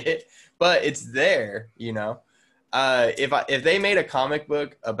shit. But it's there, you know. If they made a comic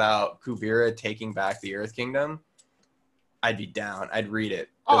book about Kuvira taking back the Earth Kingdom, I'd be down. I'd read it.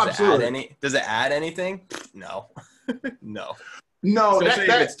 Does it add anything? No. No.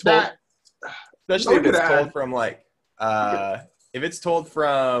 Especially if it's told from like if it's told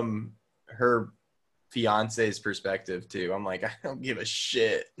from her fiance's perspective too. I'm like, I don't give a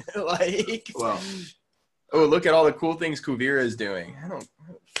shit. Like, well, oh, look at all the cool things Kuvira is doing. I don't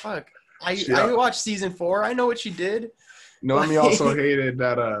fuck. I watched season 4. I know what she did. Nomi also hated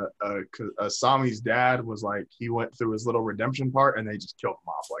that Asami's dad was like, he went through his little redemption part and they just killed him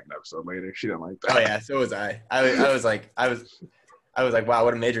off like an episode later. She didn't like that. Oh yeah, so was I. I was like, wow,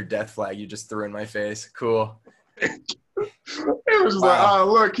 what a major death flag you just threw in my face. Cool. It was just like, oh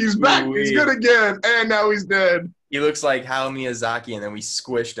look, he's back. He's good again, and now he's dead. He looks like Hayao Miyazaki, and then we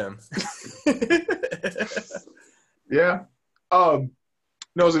squished him. Yeah.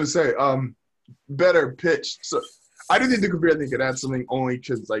 No, I was gonna say, better pitch. So I do think the Kuvira thing could add something only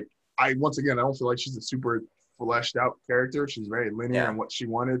because, like, I don't feel like she's a super fleshed out character. She's very linear in what she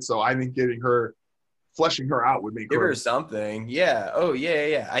wanted. So I think fleshing her out would give her something. Yeah. Oh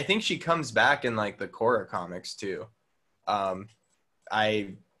yeah. I think she comes back in like the Korra comics too. I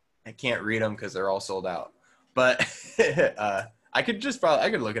can't read them because they're all sold out. But I could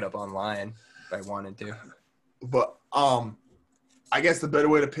look it up online if I wanted to. But I guess the better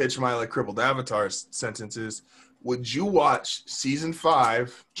way to pitch my like crippled Avatar sentence is, would you watch season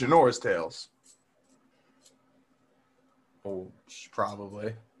 5 Janora's Tales? Oh,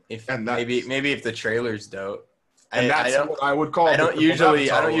 probably. Maybe if the trailer's dope. That's what I would call. I don't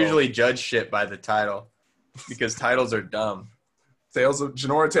usually judge shit by the title because titles are dumb. Tales of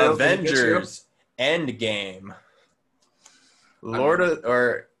Janora Tales. Avengers Endgame.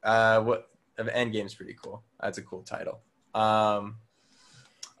 Endgame's pretty cool. That's a cool title. The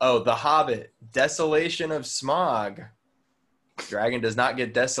Hobbit, Desolation of Smog. Dragon does not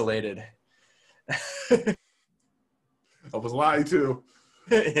get desolated. I was lied to.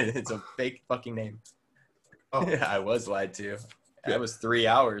 It's a fake fucking name. Oh. I was lied to. That was 3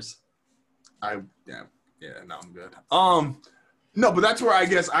 hours. No, I'm good. No, but that's where I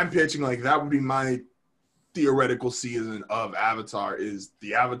guess I'm pitching, like, that would be my theoretical season of Avatar. Is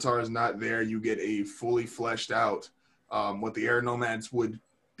the Avatar is not there, you get a fully fleshed out what the Air Nomads would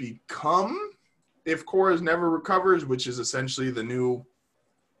become if Korra never recovers, which is essentially the new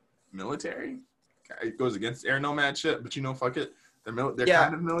military. It goes against Air Nomad shit, but fuck it. They're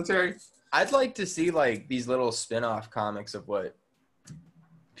kind of military. I'd like to see like these little spin-off comics of what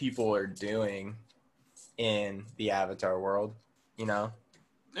people are doing in the Avatar world, Yeah.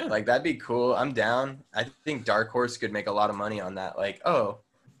 Like that'd be cool. I'm down. I think Dark Horse could make a lot of money on that. Like,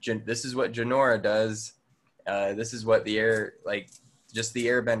 this is what Janora does. This is what the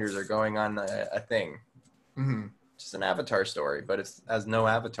airbenders are going on a thing. Mm-hmm. Just an Avatar story, but it has no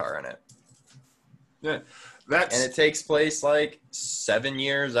Avatar in it. Yeah. And it takes place like 7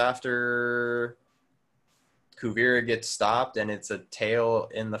 years after Kuvira gets stopped, and it's a tale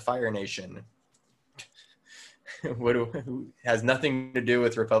in the Fire Nation. Who has nothing to do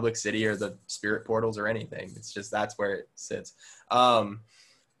with Republic City or the Spirit Portals or anything. It's just that's where it sits. The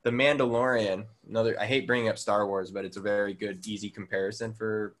Mandalorian. Another. I hate bringing up Star Wars, but it's a very good, easy comparison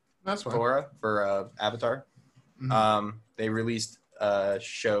for Korra, for Avatar. Mm-hmm. They released a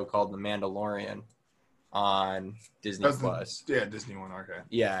show called The Mandalorian on Disney Plus. Disney one. Okay.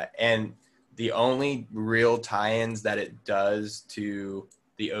 Yeah, and the only real tie-ins that it does to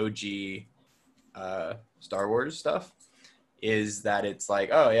the OG Star Wars stuff is that it's like,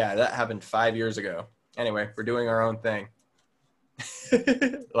 oh yeah, that happened 5 years ago. Anyway, we're doing our own thing.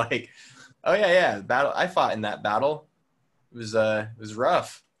 Like, oh yeah, battle. I fought in that battle. It was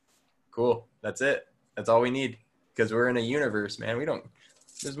rough. Cool. That's it. That's all we need because we're in a universe, man. We don't.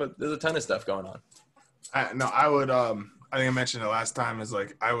 There's a ton of stuff going on. I would. I think I mentioned it last time. Is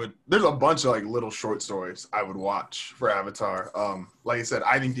like There's a bunch of like little short stories I would watch for Avatar. Like I said,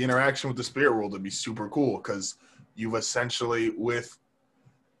 I think the interaction with the spirit world would be super cool because you've essentially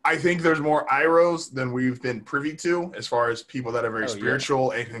I think there's more Irohs than we've been privy to as far as people that are very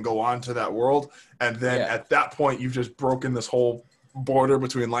spiritual and can go on to that world. And then at that point, you've just broken this whole border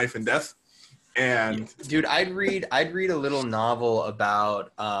between life and death. And dude, I'd read a little novel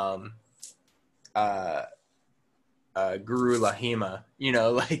about Guru Lahima,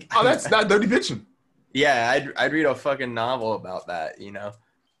 like that's not dirty bitching. Yeah, I'd read a fucking novel about that,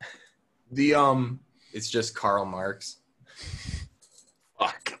 It's just Karl Marx.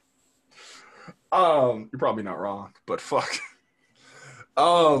 Fuck. You're probably not wrong, but fuck.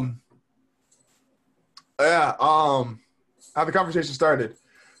 How the conversation started.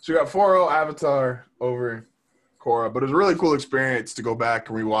 So we got 4-0 Avatar over Korra, but it was a really cool experience to go back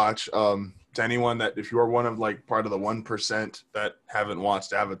and rewatch. To anyone that, if you are one of like part of the 1% that haven't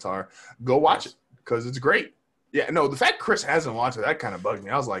watched Avatar, go watch it because it's great. Yeah, no, the fact Chris hasn't watched it, that kind of bugged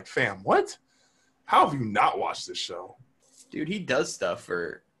me. I was like, fam, what? How have you not watched this show? Dude, he does stuff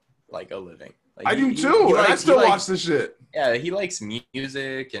for like a living. Like, I do too. I still watch this shit. Yeah, he likes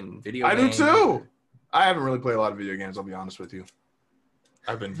music and video games. I do too. I haven't really played a lot of video games, I'll be honest with you.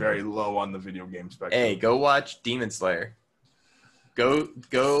 I've been very low on the video game spectrum. Hey, go watch Demon Slayer. Go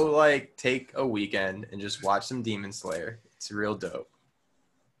like take a weekend and just watch some Demon Slayer. It's real dope.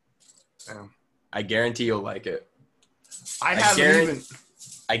 Damn. I guarantee you'll like it. I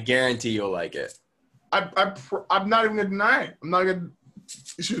guarantee you'll like it. I'm not even gonna deny it.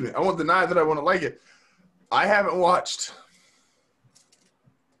 I won't deny that I want to like it. I haven't watched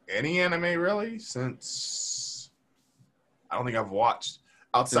any anime really since. I don't think I've watched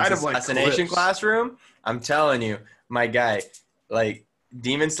outside of like Assassination Classroom. I'm telling you, my guy, like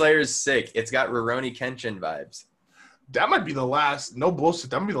Demon Slayer is sick. It's got Rurouni Kenshin vibes. That might be the last. No bullshit.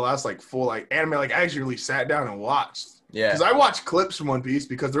 That might be the last like full like anime. Like I actually really sat down and watched. Yeah. Because I watch clips from One Piece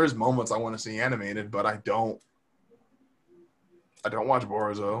because there is moments I want to see animated, but I don't watch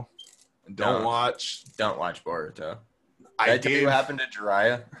Boruto. Don't watch Boruto. Did I tell you what happened to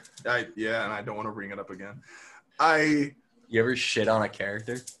Jiraiya? And I don't want to bring it up again. You ever shit on a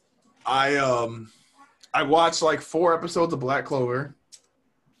character? I watched like 4 episodes of Black Clover.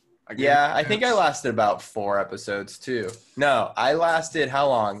 I think I lasted about 4 episodes too. No, I lasted how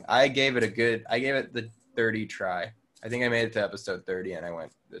long? I gave it the 30 try. I think I made it to episode 30 and I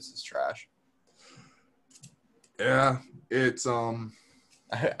went, this is trash. Yeah, it's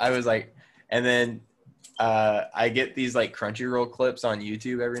I was like, and then I get these like Crunchyroll clips on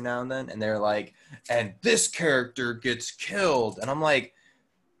YouTube every now and then, and they're like, and this character gets killed, and I'm like,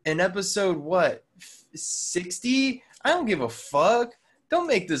 in episode what 60? I don't give a fuck. Don't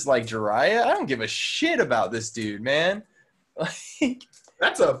make this like Jiraiya. I don't give a shit about this dude, man. Like,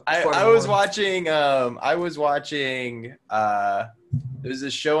 that's a. I was watching. There's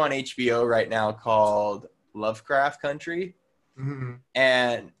this show on HBO right now called Lovecraft Country,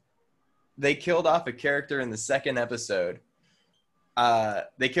 and they killed off a character in the second episode.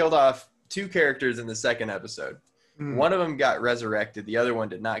 They killed off 2 characters in the second episode. One of them got resurrected. The other one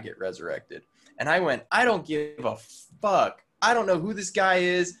did not get resurrected. And I went, I don't give a fuck. I don't know who this guy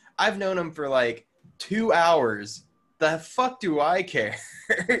is. I've known him for like 2 hours. The fuck do I care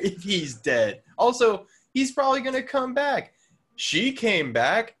if he's dead? Also, he's probably going to come back. She came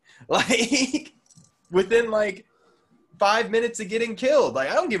back like within like 5 minutes of getting killed. Like,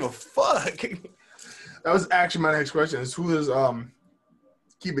 I don't give a fuck. That was actually my next question. Is who is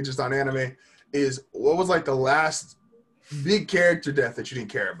keep it just on anime, is what was like the last big character death that you didn't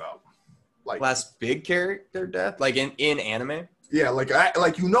care about? Like last big character death? Like in anime? Yeah, like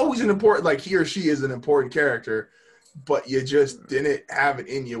he's an important, like he or she is an important character, but you just didn't have it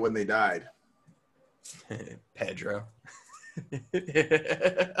in you when they died. Pedro.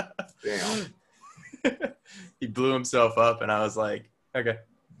 Damn. He blew himself up, and I was like, okay.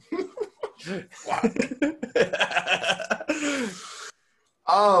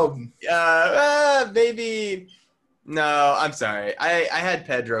 Maybe. No, I'm sorry. I had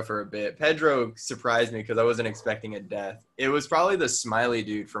Pedro for a bit. Pedro surprised me because I wasn't expecting a death. It was probably the smiley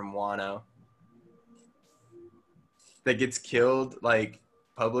dude from Wano that gets killed, like,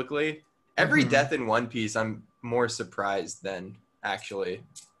 publicly. Every death in One Piece, I'm more surprised than actually,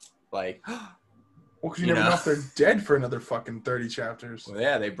 like... Well, because you never know if they're dead for another fucking 30 chapters. Well,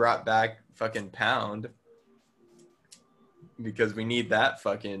 yeah, they brought back fucking Pound because we need that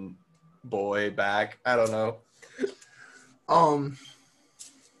fucking boy back. I don't know.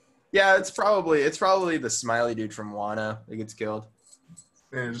 Yeah, it's probably the smiley dude from Wano that gets killed.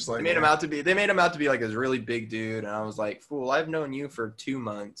 And just like they made him out to be like this really big dude, and I was like, fool, I've known you for 2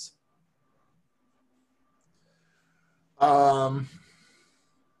 months.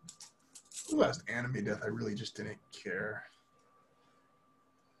 The last anime death I really just didn't care.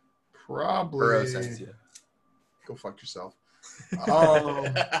 Probably. Go fuck yourself. Did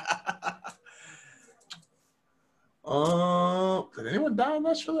anyone die on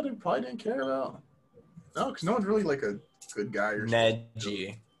that show that I probably didn't care about? No, because no one's really like a good guy or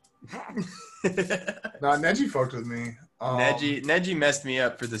Neji. Nah, Neji fucked with me. Neji messed me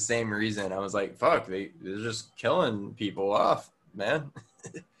up for the same reason. I was like, fuck, they're just killing people off, man.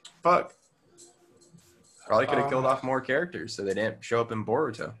 Fuck. Probably could have killed off more characters so they didn't show up in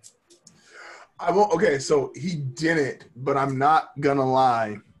Boruto. I won't. Okay, so he didn't, but I'm not gonna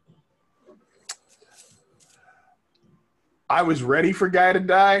lie. I was ready for Guy to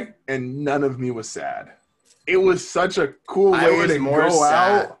die, and none of me was sad. It was such a cool way to go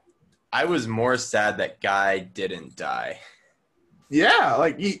out. I was more sad that Guy didn't die. Yeah,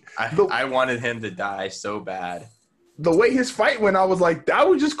 like I wanted him to die so bad. The way his fight went, I was like, that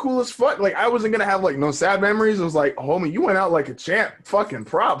was just cool as fuck. Like, I wasn't gonna have like no sad memories. It was like, homie, you went out like a champ. Fucking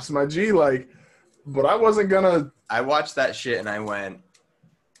props, my G. Like, but I wasn't gonna. I watched that shit and I went,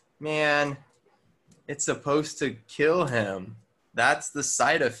 man, it's supposed to kill him. That's the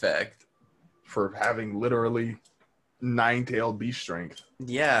side effect for having literally 9-tailed beast strength.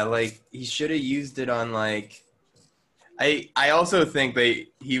 Yeah, like he should have used it on like. I also think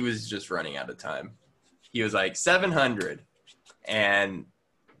he was just running out of time. He was like 700, and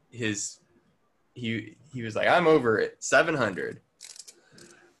he was like, I'm over it, 700.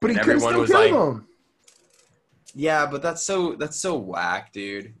 But he could still kill him. Yeah, but that's so whack,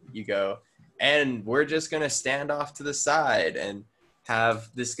 dude. You go, and we're just gonna stand off to the side and have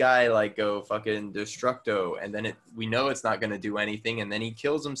this guy like go fucking destructo, and then we know it's not gonna do anything, and then he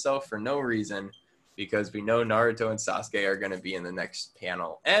kills himself for no reason. Because we know Naruto and Sasuke are going to be in the next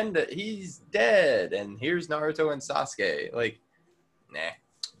panel. And he's dead. And here's Naruto and Sasuke. Like, nah.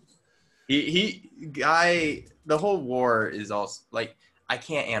 The whole war is also, like, I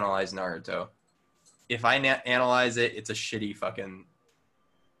can't analyze Naruto. If I analyze it, it's a shitty fucking...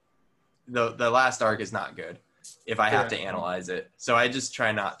 The last arc is not good if I have to analyze it. So I just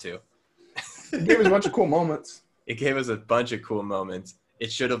try not to. It gave us a bunch of cool moments. It gave us a bunch of cool moments.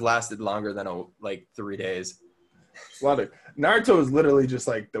 It should have lasted longer than 3 days. Naruto is literally just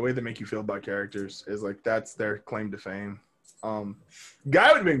like the way they make you feel about characters is like that's their claim to fame. Guy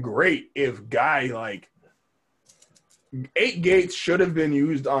would have been great if Guy like 8 gates should have been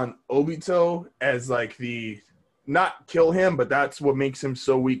used on Obito as like the not kill him, but that's what makes him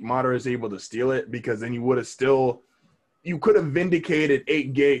so weak. Madara is able to steal it because then you could have vindicated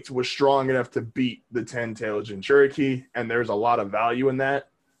 8 gates was strong enough to beat the 10-tailed Jinchuriki, and there's a lot of value in that.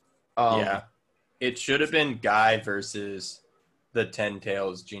 Yeah. It should have been Guy versus the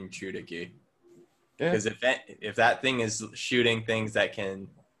 10-tails Jinchuriki. Because if that thing is shooting things that can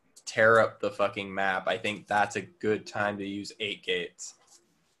tear up the fucking map, I think that's a good time to use 8 gates.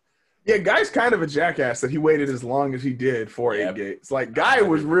 Yeah, Guy's kind of a jackass that he waited as long as he did for 8 gates. Like, Guy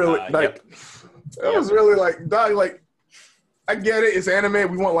was really, it was really like, dog, like, I get it. It's anime.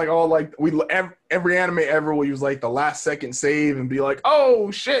 We want like all like every anime ever will use like the last second save and be like,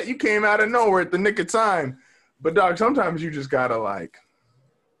 oh shit, you came out of nowhere at the nick of time. But dog, sometimes you just gotta like,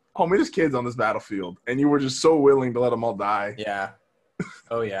 homie, there's kids on this battlefield, and you were just so willing to let them all die. Yeah.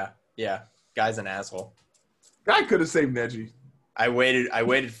 Oh yeah. Yeah. Guy's an asshole. Guy could have saved Neji. I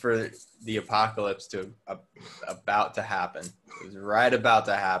waited for the apocalypse to about to happen. It was right about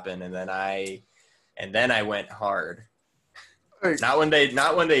to happen, and then I went hard. Not when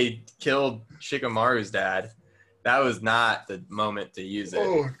they killed Shikamaru's dad. That was not the moment to use it.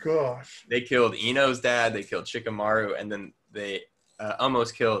 Oh gosh. They killed Ino's dad. They killed Shikamaru, and then they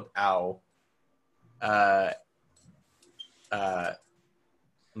almost killed Ao. No,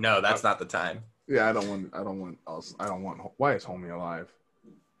 that's not the time. Yeah, I don't want. Why is homie alive?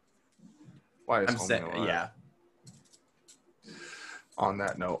 Why is homie alive? Yeah. On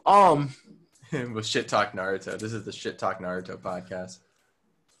that note, with Shit Talk Naruto. This is the Shit Talk Naruto podcast.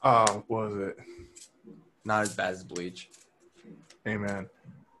 what was it? Not as bad as Bleach. Amen.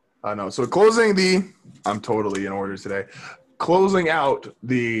 No. So I'm totally in order today. Closing out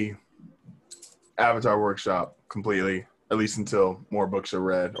the Avatar workshop completely, at least until more books are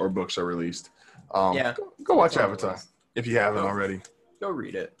read or books are released. Go watch Avatar if you haven't already. Go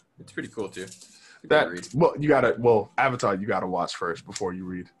read it. It's pretty cool too. Avatar you gotta watch first before you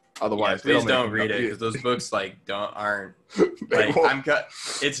read. Otherwise, please don't read it because those books aren't.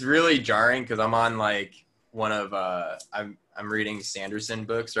 It's really jarring because I'm on one of I'm reading Sanderson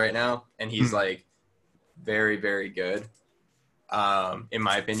books right now, and he's very, very good, in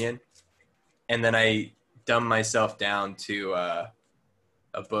my opinion. And then I dumb myself down to a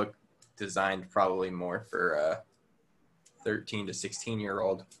book designed probably more for a 13 to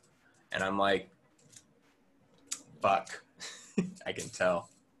 16-year-old, and I'm like, fuck, I can tell.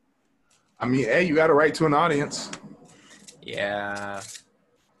 I mean, hey, you got to write to an audience. Yeah.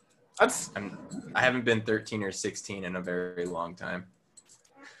 I haven't been 13 or 16 in a very long time.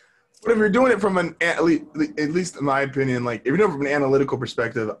 But if you're doing it from at least in my opinion, if you're doing it from an analytical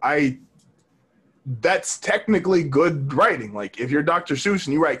perspective, that's technically good writing. If you're Dr. Seuss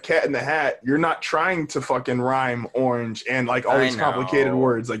and you write Cat in the Hat, you're not trying to fucking rhyme orange and all these complicated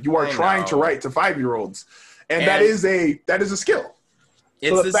words. You are trying to write to 5-year-olds. And that is a skill.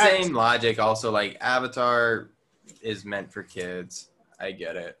 It's the same logic also. Avatar is meant for kids. I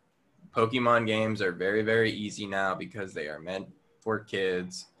get it. Pokemon games are very, very easy now because they are meant for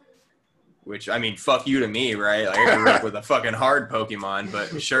kids. Which, I mean, fuck you to me, right? I grew up with a fucking hard Pokemon,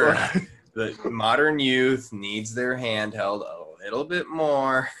 but sure. The modern youth needs their handheld a little bit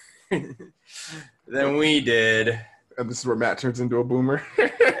more than we did. And this is where Matt turns into a boomer.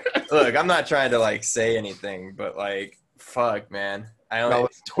 Look, I'm not trying to say anything, but fuck, man. I only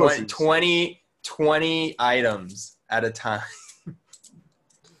 20 items at a time.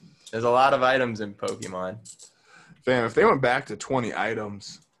 There's a lot of items in Pokemon. Fam, if they went back to 20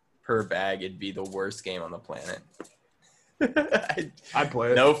 items per bag, it'd be the worst game on the planet. I'd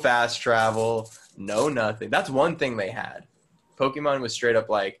play it. No fast travel, no nothing. That's one thing they had. Pokemon was straight up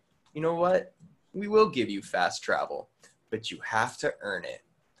you know what? We will give you fast travel, but you have to earn it.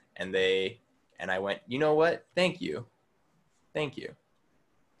 And I went, you know what? Thank you.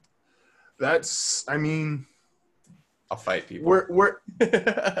 I'll fight people. We're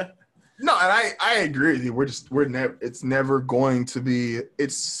no, and I agree with you. It's never going to be.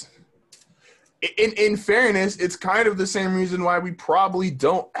 It's in fairness, it's kind of the same reason why we probably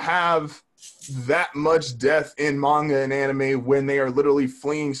don't have that much death in manga and anime when they are literally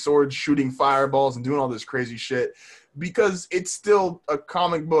flinging swords, shooting fireballs, and doing all this crazy shit, because it's still a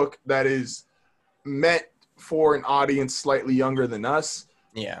comic book that is meant for an audience slightly younger than us.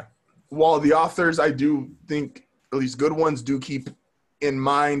 Yeah. While the authors, I do think, at least good ones, do keep in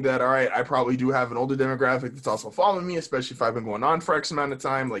mind that, all right, I probably do have an older demographic that's also following me, especially if I've been going on for X amount of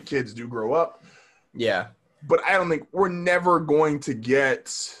time. Kids do grow up. Yeah. But I don't think we're never going to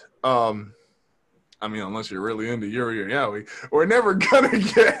get, unless you're really into Yuri or Yaoi, we're never going to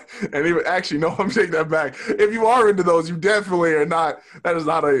get, and even, actually, no, I'm taking that back. If you are into those, you definitely are not, that is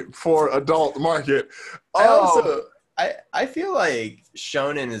not for adult market. I feel like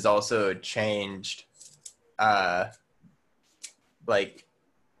Shonen has also changed, a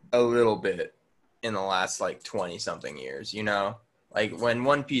little bit in the last 20-something years, when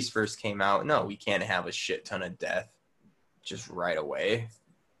One Piece first came out, no, we can't have a shit ton of death just right away.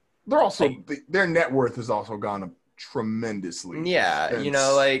 They're also, their net worth has also gone up tremendously. Yeah,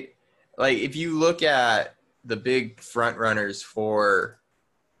 if you look at the big front runners for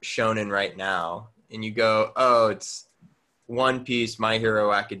Shonen right now, and you go, oh, it's One Piece, My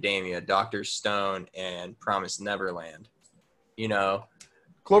Hero Academia, Dr. Stone, and Promised Neverland.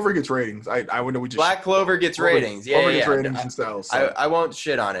 Clover gets ratings. I would know. Black Clover gets ratings. Clover gets ratings and styles. So. I won't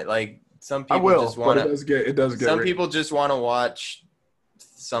shit on it. Some people just want to. It does get. Some people just want to watch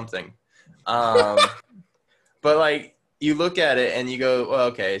something. But you look at it and you go, well,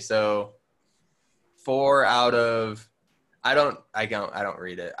 okay, so 4 out of. I don't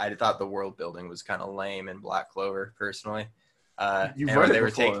read it. I thought the world building was kind of lame in Black Clover, personally. You've read it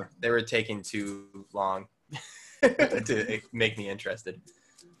before. They were taking too long to make me interested.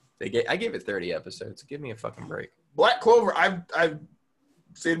 I gave it 30 episodes. Give me a fucking break. Black Clover, I've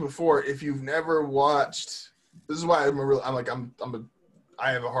said before, if you've never watched, this is why I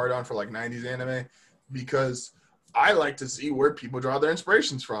have a hard on for 90s anime. because I like to see where people draw their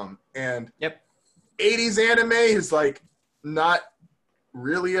inspirations from. And Yep. 80s anime is like not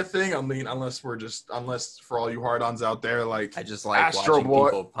really a thing. I mean, unless for all you hard-ons out there, like I just like Astro watching Boy.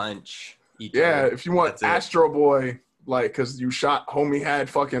 people punch each Yeah, other. if you want That's it. Astro Boy, like, because you shot homie had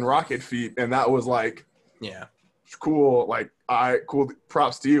fucking rocket feet, and that was like Yeah. cool. Like, cool.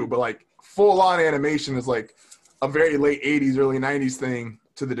 Props to you. But like, full-on animation is like a very late 80s, early 90s thing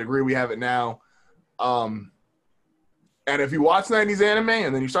to the degree we have it now. And if you watch 90s anime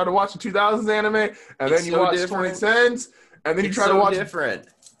and then you started watching 2000s anime and then you watch 2010s and then you try to watch different.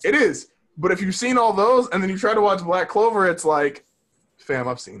 It is. But if you've seen all those and then you try to watch Black Clover, it's like, fam,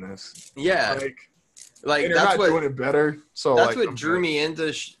 I've seen this. Yeah. Like and you're that's not doing it better. So that's like, what drew me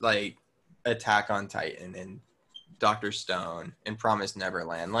into like Attack on Titan and Dr. Stone and Promised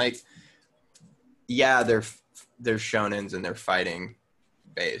Neverland. Like, yeah, they're shonens and they're fighting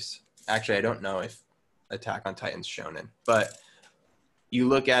base. Actually, I don't know if Attack on Titan's shonen, but you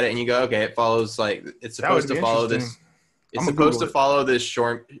look at it and you go, okay, it follows like it's supposed to follow this. It's supposed to follow this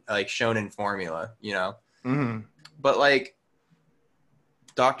short like shonen formula, you know. Mm-hmm. But like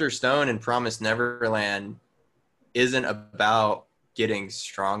Dr. Stone and Promised Neverland isn't about getting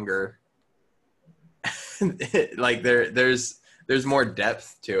stronger. Like there's more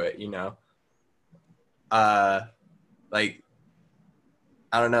depth to it, you know. Like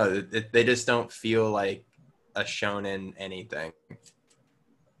I don't know, they just don't feel like a shonen anything.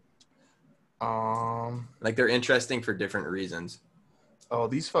 Like they're interesting for different reasons. Oh,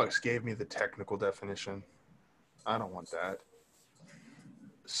 these fucks gave me the technical definition. I don't want that.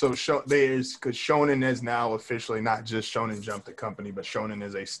 So because shonen is now officially not just Shonen Jump the company, but shonen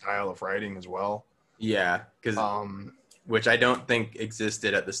is a style of writing as well. Yeah, because which I don't think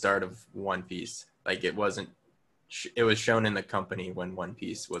existed at the start of One Piece. Like it wasn't. It was Shonen the company when One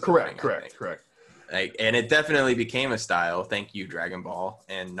Piece was correct. Like, and it definitely became a style. Thank you, Dragon Ball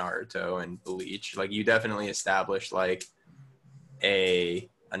and Naruto and Bleach. Like you definitely established like a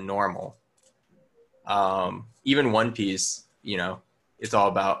normal. Even One Piece, you know, it's all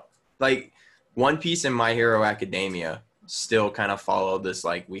about like One Piece and My Hero Academia still kind of follow this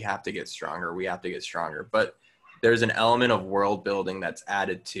like we have to get stronger. But there's an element of world building that's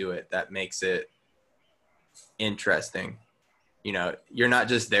added to it that makes it interesting. You know, you're not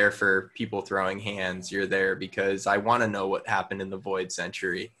just there for people throwing hands. You're there because I want to know what happened in the Void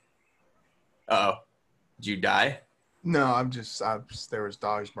Century. Uh-oh. Did you die? No, there was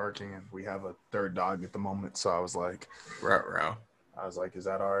dogs barking and we have a third dog at the moment. So I was like, Ruh-roh. I was like, is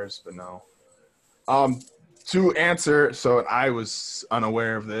that ours? But no. To answer, so I was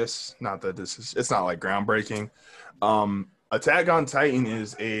unaware of this. Not that it's not like groundbreaking. Attack on Titan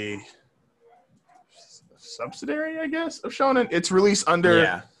is a subsidiary, I guess, of Shonen. It's released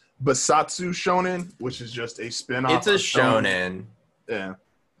under Basatsu Shonen, which is just a spin-off. It's a shonen. Yeah.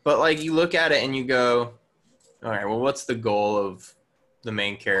 But like you look at it and you go, all right, well, what's the goal of the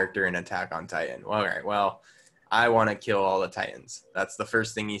main character in Attack on Titan? Well, all right, well, I want to kill all the Titans. That's the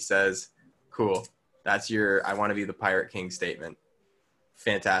first thing he says. Cool. That's your I want to be the Pirate King statement.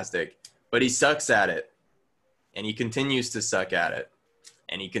 Fantastic. But he sucks at it. And he continues to suck at it.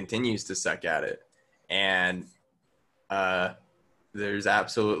 And he continues to suck at it. And there's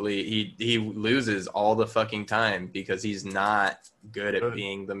absolutely he loses all the fucking time because he's not good at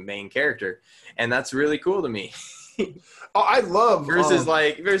being the main character. And that's really cool to me. Oh, I love versus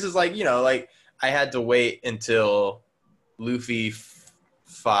like you know, like I had to wait until Luffy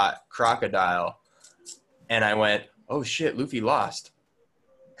fought Crocodile and I went, oh shit, Luffy lost.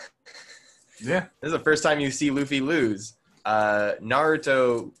 Yeah. This is the first time you see Luffy lose.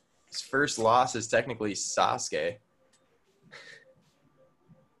 Naruto's first loss is technically Sasuke.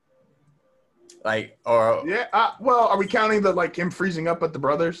 Like, or yeah. Well, are we counting the like him freezing up at the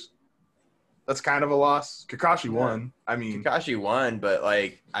brothers? That's kind of a loss. Kakashi won. I mean, Kakashi won, but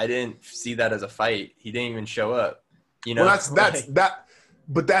like I didn't see that as a fight. He didn't even show up. You know, well,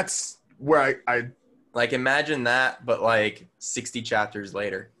 but that's where I like imagine that, but like 60 chapters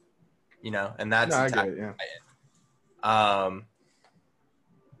later, you know, and that's I get it, yeah.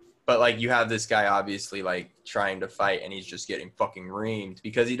 But like you have this guy obviously like trying to fight and he's just getting fucking reamed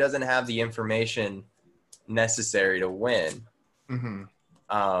because he doesn't have the information necessary to win. Mm-hmm.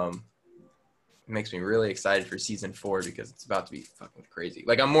 It makes me really excited for season 4 because it's about to be fucking crazy.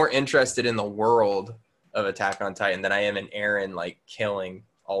 Like I'm more interested in the world of Attack on Titan than I am in Eren like killing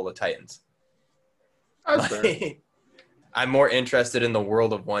all the Titans. That's like, fair. I'm more interested in the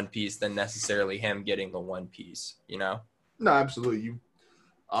world of One Piece than necessarily him getting the One Piece, you know? No, absolutely.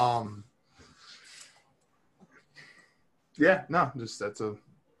 Yeah, no, just that's a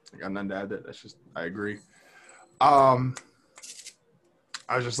I got none to add. That's just I agree. I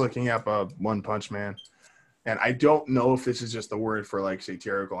was just looking up One Punch Man, and I don't know if this is just the word for like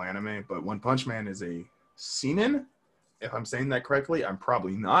satirical anime, but One Punch Man is a seinen. If I'm saying that correctly, I'm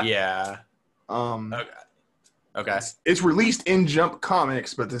probably not. Yeah. Okay. It's released in Jump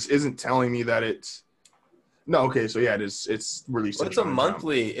Comics, but this isn't telling me that it's. No, okay, so yeah, it is. It's released. Well, it's a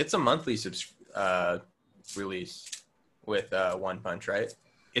monthly. It's a monthly release with One Punch, right?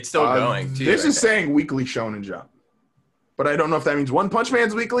 It's still going too. This is saying weekly Shonen Jump, but I don't know if that means One Punch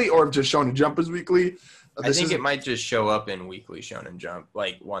Man's weekly or if just Shonen Jump is weekly. I think it might just show up in weekly Shonen Jump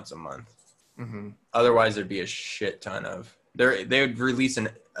like once a month. Mm-hmm. Otherwise, there'd be a shit ton of. They would release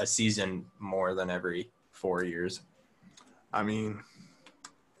a season more than every 4 years. I mean,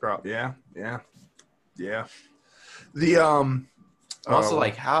 yeah. The also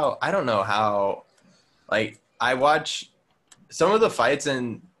like how I don't know how, like I watch some of the fights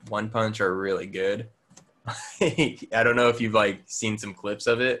in One Punch are really good. I don't know if you've like seen some clips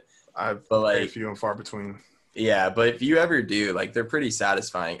of it. But like few and far between. Yeah, but if you ever do, like they're pretty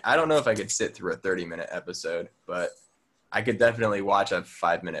satisfying. I don't know if I could sit through a 30-minute episode, but I could definitely watch a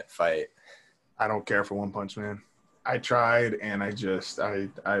 5-minute fight. I don't care for One Punch Man. I tried and I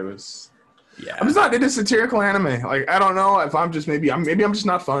was. Yeah. I'm just not into satirical anime. Like I don't know if I'm just maybe I'm just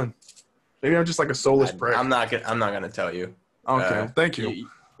not fun. Maybe I'm just like a soulless prick. I'm not gonna tell you. Okay, thank you.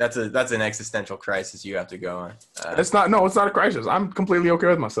 That's an existential crisis you have to go on. It's not a crisis. I'm completely okay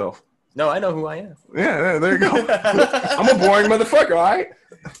with myself. No, I know who I am. Yeah, there you go. I'm a boring motherfucker, all right?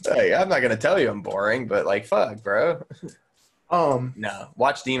 Hey, I'm not gonna tell you I'm boring, but like, fuck, bro. No,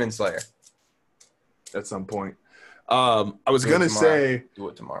 watch Demon Slayer at some point. I was gonna say do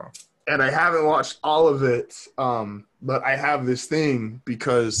it tomorrow, and I haven't watched all of it. But I have this thing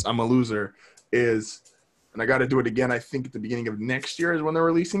because I'm a loser. And I got to do it again. I think at the beginning of next year is when they're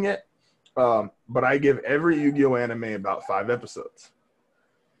releasing it. But I give every Yu-Gi-Oh anime about 5 episodes.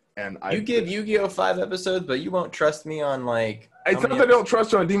 And you give Yu-Gi-Oh 5 episodes, but you won't trust me on like. It's not that I don't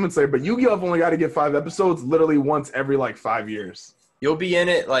trust you on Demon Slayer, but Yu-Gi-Oh I've only got to give 5 episodes literally once every like 5 years. You'll be in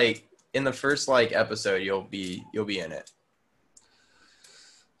it like in the first like episode. You'll be in it.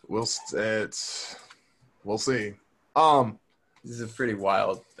 We'll see. This is a pretty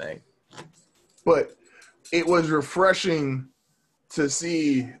wild thing. But it was refreshing to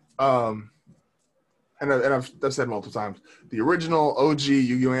see, and I've said multiple times, the original OG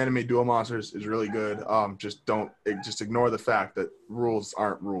Yu-Gi-Oh! Anime Duel Monsters is really good. Just ignore the fact that rules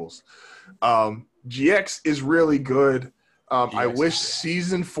aren't rules. GX is really good. I wish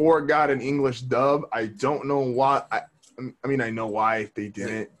season 4 got an English dub. I don't know why. I mean, I know why they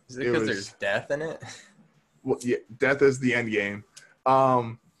didn't. Is it because there's death in it? Well, yeah, death is the end game.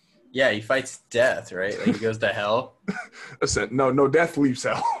 Yeah, he fights death, right? Like he goes to hell. Listen, no, death leaves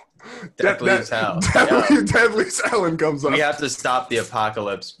hell. Death leaves hell. Death leaves hell and comes up. We have to stop the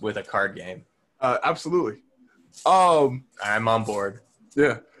apocalypse with a card game. Absolutely. I'm on board.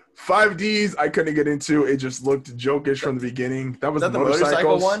 Yeah. 5Ds I couldn't get into. It just looked jokish from the beginning. That was the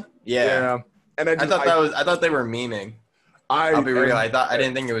motorcycle one? Yeah. And I thought they were memeing. I'll be real. I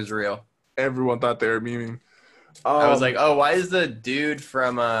didn't think it was real. Everyone thought they were memeing. I was like, oh, why is the dude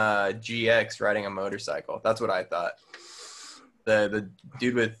from GX riding a motorcycle? That's what I thought. The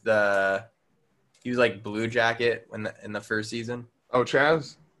dude with he was like Blue Jacket in the first season. Oh,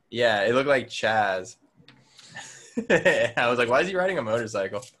 Chaz? Yeah, it looked like Chaz. I was like, why is he riding a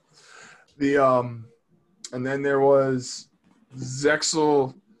motorcycle? And then there was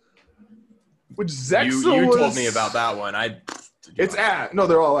Zexal. Which Zexal you told me about that one. It's ass. No,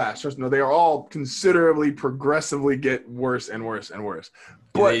 they're all ass. No, they are all considerably, progressively get worse and worse and worse.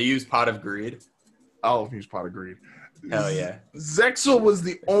 But they use Pot of Greed? I'll use Pot of Greed. Hell yeah. Zexal was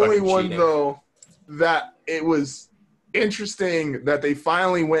the only one, though, that it was interesting that they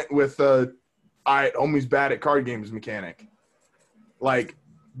finally went with Omi's bad at card games mechanic. Like,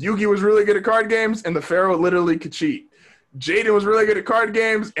 Yugi was really good at card games, and the Pharaoh literally could cheat. Jaden was really good at card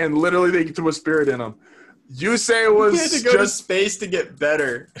games, and literally they threw a spirit in him. Yusei was he had to go to space to get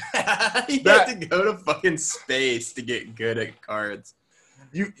better. He had to go to fucking space to get good at cards.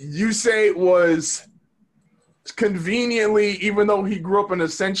 Yusei was conveniently, even though he grew up in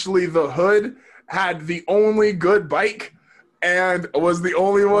essentially the hood, had the only good bike and was the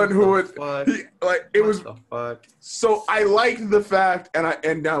only one who would So I liked the fact,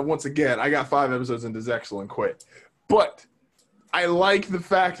 and now once again I got 5 episodes into Zexal and quit, but I like the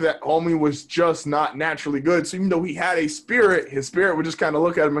fact that Homie was just not naturally good. So even though he had a spirit, his spirit would just kind of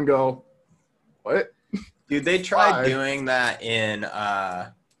look at him and go, "What?" Dude, they tried doing that in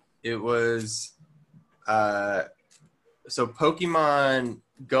it was So Pokemon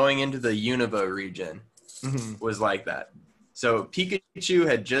going into the Unova region was like that. So Pikachu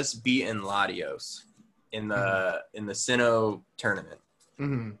had just beaten Latios in the Sinnoh tournament.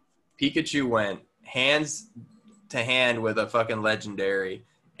 Pikachu went hands to hand with a fucking legendary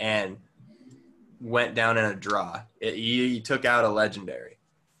and went down in a draw. He took out a legendary.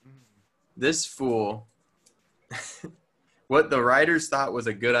 This fool, what the writers thought was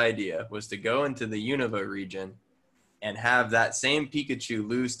a good idea was to go into the Unova region and have that same Pikachu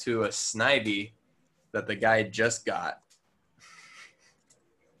lose to a Snivy that the guy just got.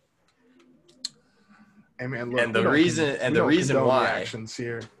 Hey man, look, and the reason why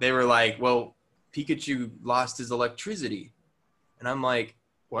here. They were like, well, Pikachu lost his electricity. And I'm like,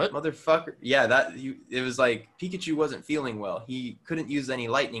 what? Motherfucker. Yeah, it was like Pikachu wasn't feeling well. He couldn't use any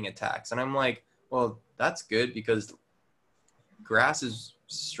lightning attacks. And I'm like, well, that's good because grass is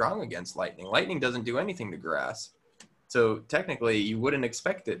strong against lightning. Lightning doesn't do anything to grass. So technically you wouldn't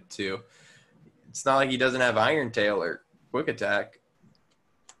expect it to. It's not like he doesn't have Iron Tail or Quick Attack.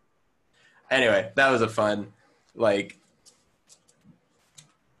 Anyway, that was a fun,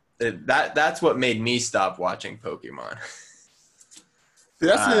 that's what made me stop watching Pokemon.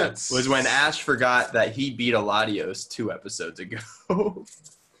 Was when Ash forgot that he beat a Latios 2 episodes ago.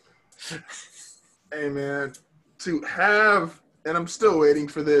 Hey man, to have, and I'm still waiting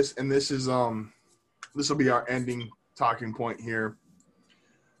for this, and this will be our ending talking point here.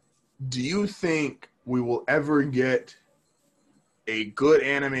 Do you think we will ever get a good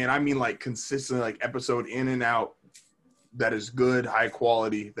anime, and I mean like consistent, like episode in and out, that is good, high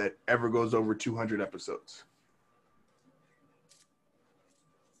quality, that ever goes over 200 episodes?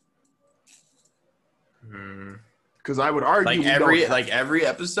 Because I would argue every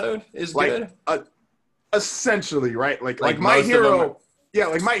episode is good. Essentially, right? Like My Hero,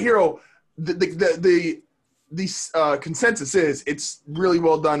 like My Hero. The consensus is it's really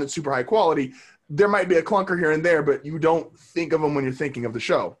well done. It's super high quality. There might be a clunker here and there, but you don't think of them when you're thinking of the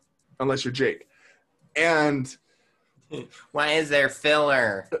show, unless you're Jake. And why is there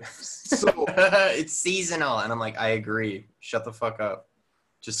filler? So it's seasonal, and I'm like, I agree. Shut the fuck up.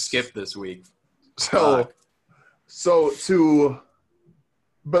 Just skip this week. But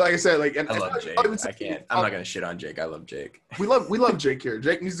like I said, like, and I love Jake. I can't. I'm not gonna shit on Jake. I love Jake. We love Jake here.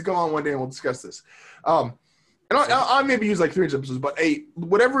 Jake needs to come on one day and we'll discuss this. And I'll maybe use like 300 episodes, but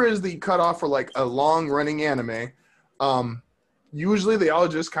whatever is the cutoff for like a long running anime, usually they all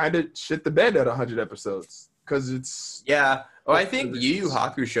just kind of shit the bed at 100 episodes because it's I think Yu Yu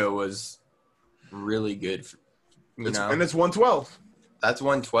Hakusho was really good. And it's 112. That's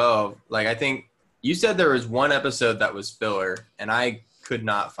 112. Like I think you said there was one episode that was filler, and I could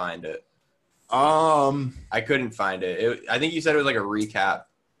not find it. I couldn't find it. I think you said it was like a recap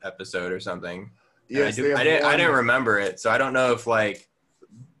episode or something. Yes, I didn't remember it, so I don't know if like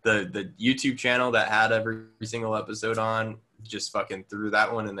the YouTube channel that had every single episode on just fucking threw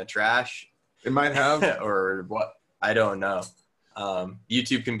that one in the trash. It might have, or what? I don't know.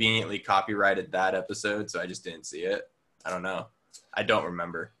 YouTube conveniently copyrighted that episode, so I just didn't see it. I don't know. I don't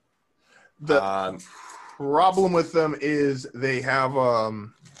remember. The problem with them is they have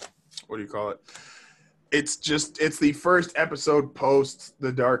what do you call it? It's the first episode post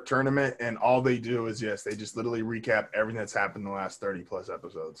the Dark Tournament, and all they do is they just literally recap everything that's happened in the last 30 plus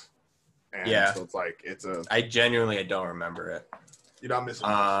episodes. And so it's like I genuinely don't remember it. You're not missing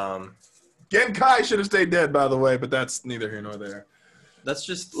much. Genkai should have stayed dead, by the way, but that's neither here nor there. Let's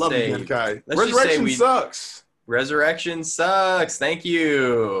just love say Genkai. Resurrection sucks. Resurrection sucks. Thank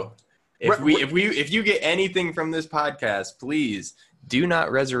you. If you get anything from this podcast, please do not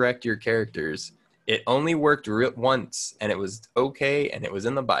resurrect your characters. It only worked once, and it was okay, and it was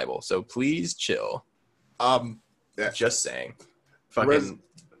in the Bible. So please chill. Just saying. Fucking.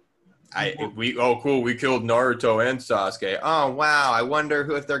 Cool. We killed Naruto and Sasuke. Oh wow. I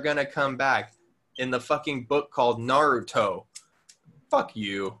wonder if they're gonna come back in the fucking book called Naruto. Fuck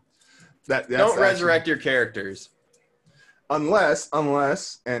you. Don't resurrect your characters. Unless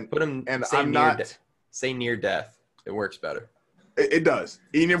and put them and I'm not say near death. It works better. It does.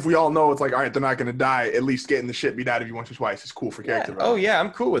 Even if we all know it's like, all right, they're not going to die, at least getting the shit beat out of you once or twice is cool for character. Oh, yeah, I'm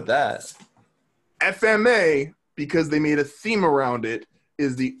cool with that. FMA, because they made a theme around it,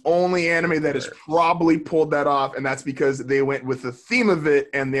 is the only anime that has probably pulled that off, and that's because they went with the theme of it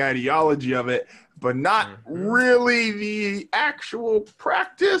and the ideology of it, but not really the actual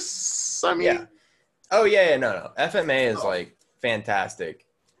practice. I mean... Yeah. Oh, yeah, no. FMA is, like, fantastic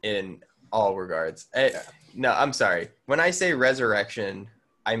in all regards. No, I'm sorry. When I say resurrection,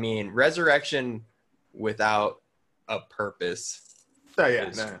 I mean resurrection without a purpose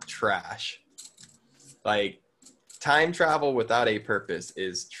is trash. Like, time travel without a purpose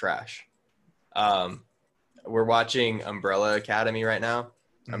is trash. We're watching Umbrella Academy right now.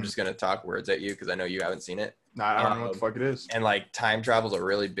 Mm-hmm. I'm just gonna talk words at you because I know you haven't seen it. Nah, I don't know what the fuck it is. And like time travel is a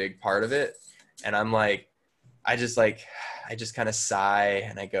really big part of it. And I'm like, I just kind of sigh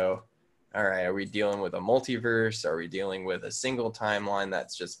and I go, all right, are we dealing with a multiverse? Are we dealing with a single timeline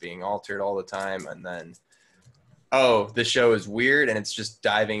that's just being altered all the time? And then, oh, the show is weird and it's just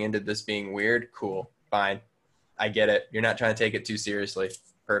diving into this being weird. Cool. Fine. I get it. You're not trying to take it too seriously.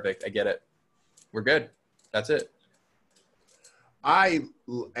 Perfect. I get it. We're good. That's it. I'm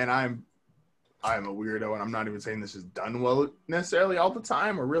a weirdo, and I'm not even saying this is done well necessarily all the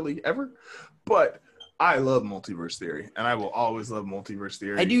time or really ever, but I love multiverse theory, and I will always love multiverse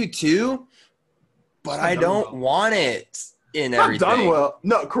theory. I do too, but I don't want it in not everything. Done well.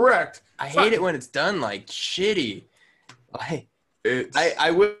 No, correct. I hate it when it's done like shitty. I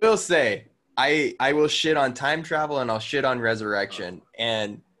will say I will shit on time travel and I'll shit on resurrection,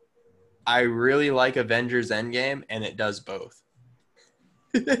 and I really like Avengers Endgame, and it does both.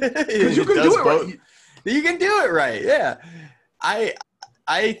 Because you can do it right. You can do it right. Yeah.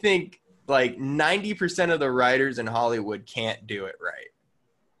 I think like 90% of the writers in Hollywood can't do it right.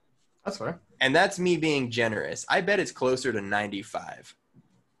 That's fair. And that's me being generous. I bet it's closer to 95.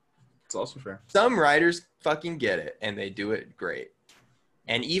 It's also fair. Some writers fucking get it, and they do it great.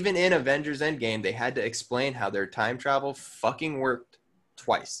 And even in Avengers Endgame, they had to explain how their time travel fucking worked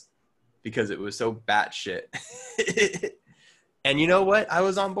twice because it was so batshit. And you know what? I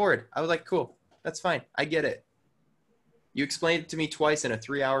was on board. I was like, cool. That's fine. I get it. You explained it to me twice in a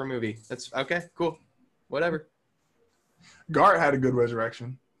 3-hour movie. That's okay. Cool. Whatever. Gar had a good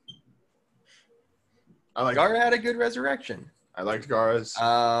resurrection. Gar had a good resurrection. I liked Gar's.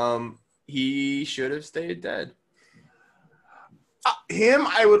 He should have stayed dead. I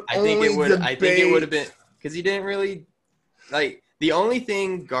think it would have been because he didn't really like. The only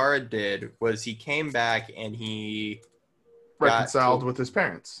thing Gar did was he came back and he reconciled with his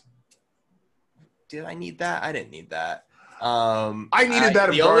parents. Did I need that? I didn't need that. I needed that.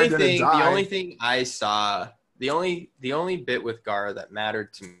 The only thing I saw, the only bit with Gar that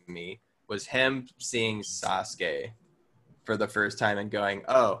mattered to me was him seeing Sasuke for the first time and going,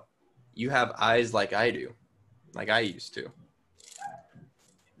 "Oh, you have eyes like I do, like I used to."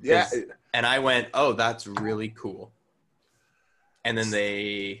 Yeah. And I went, "Oh, that's really cool." And then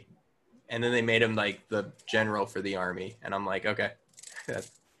they made him like the general for the army, and I'm like, okay.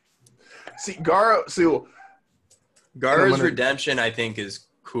 See, Gaara's redemption, I think, is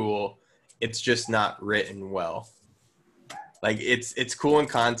cool. It's just not written well. Like it's cool in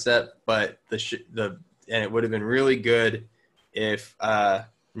concept, but and it would have been really good if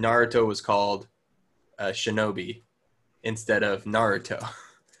Naruto was called Shinobi instead of Naruto.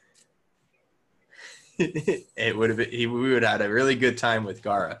 We would have had a really good time with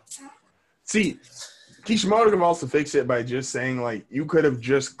Gaara. See, Kishimoto could also fix it by just saying, like, you could have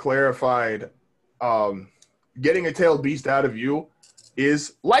just clarified getting a tailed beast out of you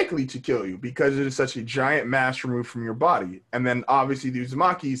is likely to kill you because it is such a giant mass removed from your body. And then, obviously, the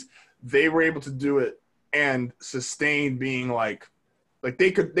Uzumakis, they were able to do it and sustain being, like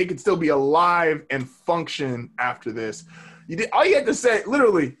they could still be alive and function after this. All you had to say,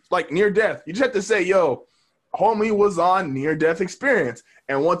 literally, like, near death. You just had to say, yo, homie was on near-death experience.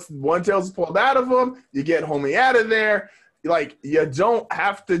 And once one tail's pulled out of him, you get homie out of there. Like, you don't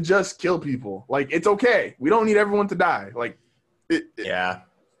have to just kill people. Like, it's okay. We don't need everyone to die. Like, I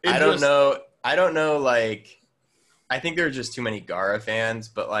don't know, like, I think there are just too many Gaara fans,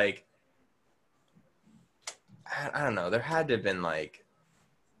 but, like, I don't know. There had to have been, like,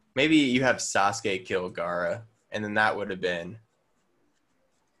 maybe you have Sasuke kill Gaara, and then that would have been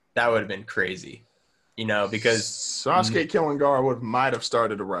crazy. You know, because Sasuke killing Gaara might have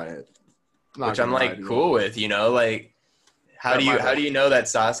started a riot. Which I'm like cool with, you know, like how do you know that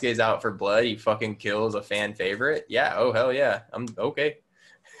Sasuke's out for blood? He fucking kills a fan favorite? Yeah, oh hell yeah. I'm okay.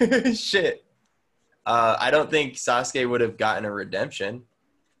 Shit. I don't think Sasuke would have gotten a redemption.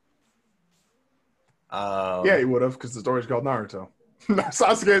 Yeah, he would have, because the story's called Naruto.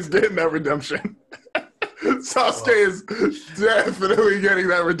 Sasuke is getting that redemption. Sasuke is definitely getting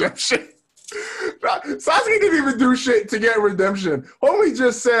that redemption. Sasuke didn't even do shit to get redemption. Homie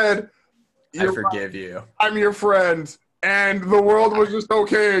just said, I forgive you. I'm your friend. And the world was just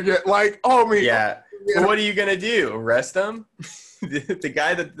okay again. Like, homie. Yeah. So what are you going to do? Arrest him?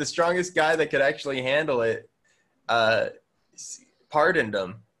 The strongest guy that could actually handle it, pardoned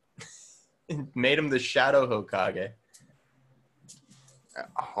him. Made him the Shadow Hokage.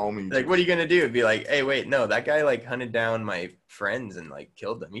 Homie. Like, what are you going to do? Be like, hey, wait, no, that guy, like, hunted down my friends and, like,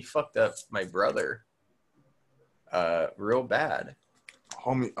 killed them. He fucked up my brother. real bad.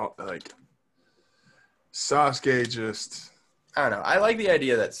 Homie, like Sasuke just. I don't know. I like the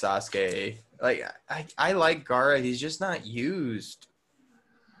idea that Sasuke, like, I like Gaara. He's just not used.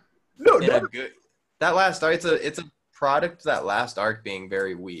 No, in a good. That last arc, it's a product of that last arc being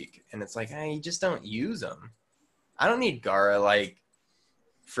very weak, and it's like, you just don't use him. I don't need Gaara like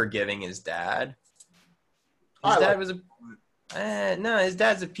forgiving his dad. His dad was his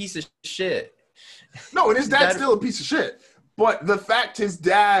dad's a piece of shit. No, and his dad's still a piece of shit. But the fact his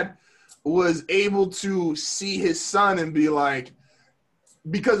dad was able to see his son and be like,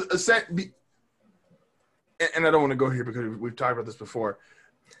 because and I don't want to go here because we've talked about this before.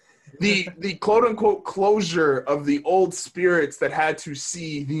 The quote unquote closure of the old spirits that had to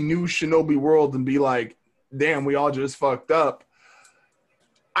see the new Shinobi world and be like, damn, we all just fucked up.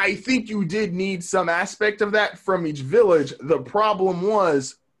 I think you did need some aspect of that from each village. The problem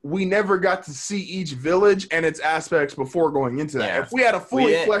was we never got to see each village and its aspects before going into that. Yeah. If we had a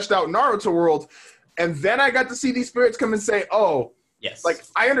fully fleshed out Naruto world, and then I got to see these spirits come and say, oh, yes, like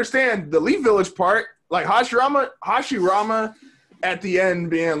I understand the Leaf Village part, like Hashirama at the end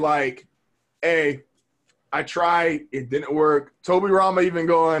being like, hey, I tried, it didn't work. Tobirama even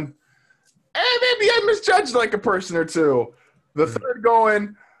going, hey, maybe I misjudged like a person or two. The third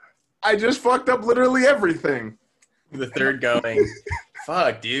going, I just fucked up literally everything. The third going,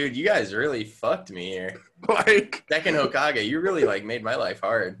 fuck, dude, you guys really fucked me here. Like, Second Hokage, you really like made my life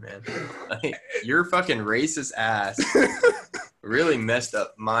hard, man. Like, your fucking racist ass really messed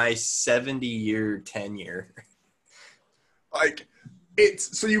up my 70-year tenure. Like,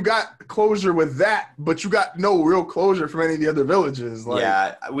 it's so you got closure with that, but you got no real closure from any of the other villages. Like,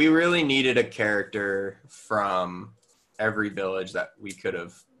 yeah, we really needed a character from every village that we could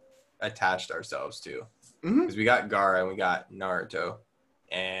have attached ourselves to. Because we got Gaara and we got Naruto.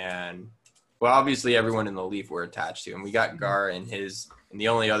 And, well, obviously everyone in the Leaf we're attached to. And we got Gaara and the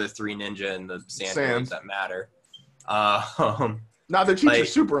only other three ninja in the sand village that matter. Now their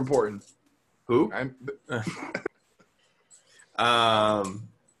teacher's super important. Who?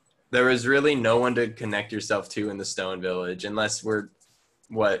 There was really no one to connect yourself to in the Stone Village unless we're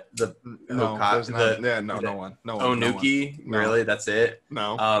no one. Onuki, no. Really? That's it?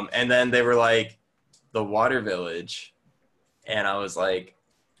 No. And then they were like the Water Village, and I was like,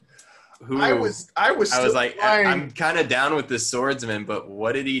 who? I was like, I'm kind of down with this swordsman, but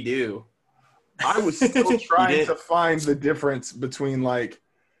what did he do? I was still trying to find the difference between like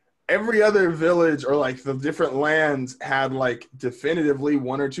every other village or like the different lands had like definitively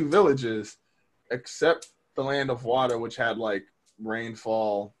one or two villages, except the Land of Water, which had like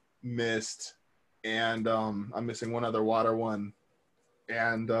rainfall, mist, and I'm missing one other water one,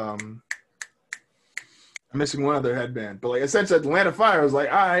 and I'm missing one other headband. But like essentially, the Land of Fire was like,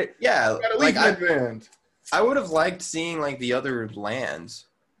 all right, yeah, got a leaf headband. I would have liked seeing like the other lands.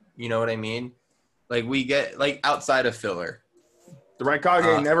 You know what I mean? Like we get like outside of filler. The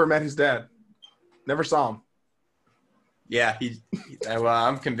Raikage never met his dad. Never saw him. Yeah, well,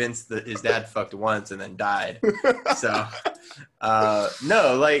 I'm convinced that his dad fucked once and then died. So,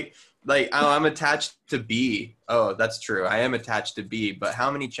 no, like I'm attached to B. Oh, that's true. I am attached to B. But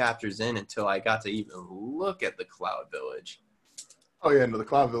how many chapters in until I got to even look at the Cloud Village? Oh yeah, no, the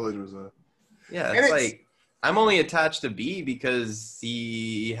Cloud Village was a. Yeah, it's like I'm only attached to B because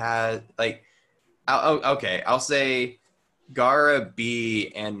he had like. Okay, I'll say Gaara,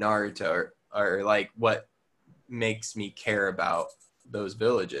 B, and Naruto are like what makes me care about those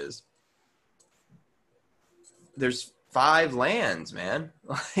villages. There's 5 lands, man.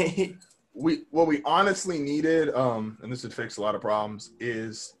 What we honestly needed, and this would fix a lot of problems,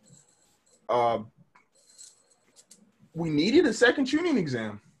 is we needed a second tuning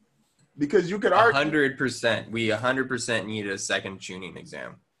exam. Because you could argue 100%. We 100% needed a second tuning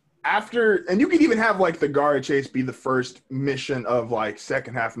exam. And you could even have like the Gaara chase be the first mission of like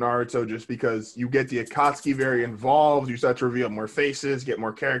second half Naruto, just because you get the Akatsuki very involved, you start to reveal more faces, get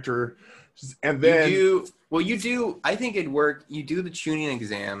more character, and then you do. I think it'd work. You do the tuning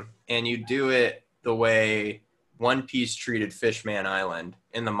exam, and you do it the way One Piece treated Fishman Island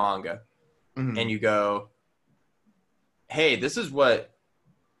in the manga, and you go, "Hey, this is what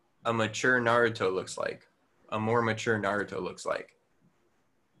a mature Naruto looks like. A more mature Naruto looks like."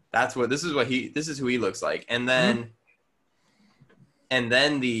 This is who he looks like. And then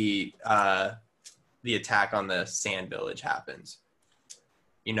the attack on the Sand Village happens.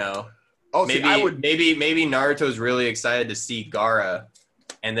 You know? Oh, maybe Naruto's really excited to see Gaara,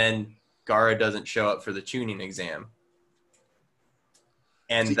 and then Gaara doesn't show up for the tuning exam.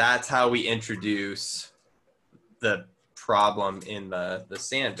 And that's how we introduce the problem in the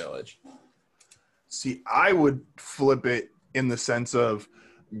Sand Village. See, I would flip it in the sense of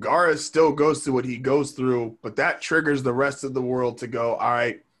Gaara still goes through what he goes through, but that triggers the rest of the world to go, all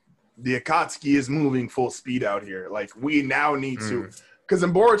right, the Akatsuki is moving full speed out here. Like, we now need to. Because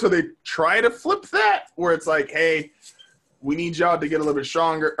in Boruto, they try to flip that, where it's like, hey, we need y'all to get a little bit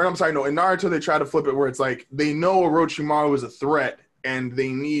stronger. Or I'm sorry, no, in Naruto, they try to flip it where it's like, they know Orochimaru is a threat, and they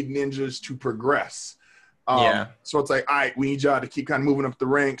need ninjas to progress. So it's like, all right, we need y'all to keep kind of moving up the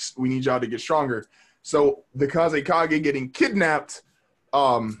ranks. We need y'all to get stronger. So the Kazekage getting kidnapped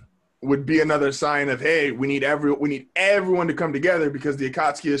would be another sign of, hey, we need everyone to come together, because the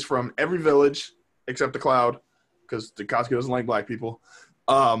Akatsuki is from every village except the Cloud, because the Akatsuki doesn't like black people.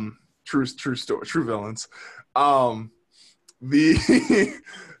 True villains. But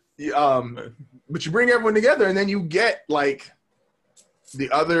you bring everyone together, and then you get like the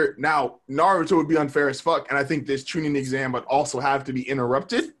other. Now Naruto would be unfair as fuck, and I think this Chunin exam would also have to be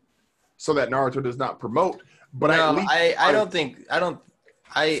interrupted so that Naruto does not promote. But no,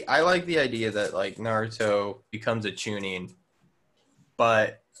 I like the idea that like Naruto becomes a Chunin,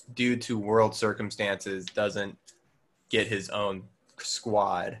 but due to world circumstances doesn't get his own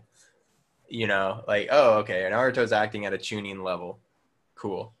squad. You know, like, oh, okay, Naruto's acting at a Chunin level.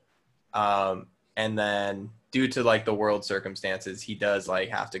 Cool. And then due to like the world circumstances, he does like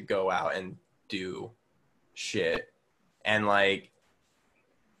have to go out and do shit. And like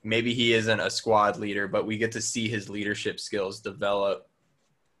maybe he isn't a squad leader, but we get to see his leadership skills develop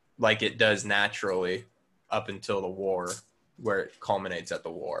like it does naturally up until the war, where it culminates at the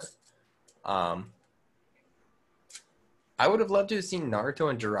war. I would have loved to have seen Naruto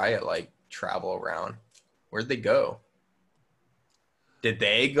and Jiraiya like travel around. Where'd they go? Did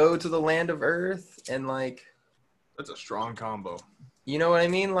they go to the land of Earth and like? That's a strong combo. You know what I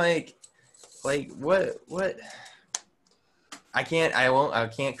mean? Like what? I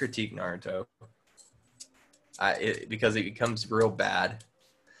can't critique Naruto. Because it becomes real bad.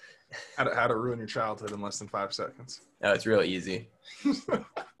 How to ruin your childhood in less than 5 seconds. No, it's real easy.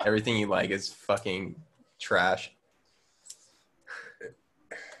 Everything you like is fucking trash.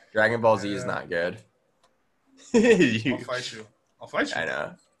 Dragon Ball Z is not good. I'll fight you. I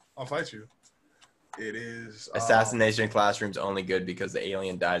know. I'll fight you. It is... Assassination Classroom's only good because the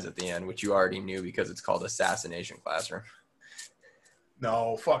alien dies at the end, which you already knew because it's called Assassination Classroom.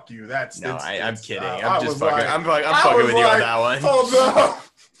 No, fuck you. I'm kidding. I'm fucking with you on that one. Oh,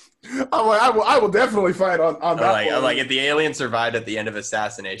 no. I will definitely fight on that one. I'm like, if the alien survived at the end of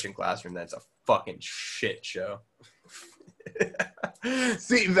Assassination Classroom, that's a fucking shit show.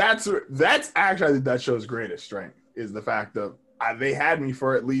 See, that's actually, I think that show's greatest strength is the fact that they had me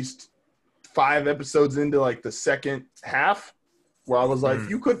for at least 5 episodes into like the second half, where I was like,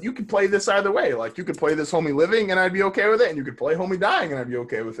 you could play this either way. Like, you could play this homie living and I'd be okay with it, and you could play homie dying and I'd be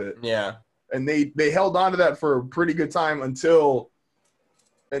okay with it. Yeah. And they held on to that for a pretty good time until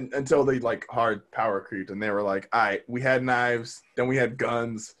they like hard power creeped, and they were like, all right, we had knives, then we had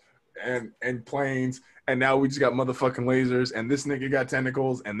guns and planes, and now we just got motherfucking lasers, and this nigga got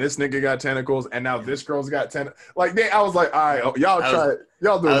tentacles, and this nigga got tentacles, and now this girl's got tentacles. Like, I was like, all right, y'all try it.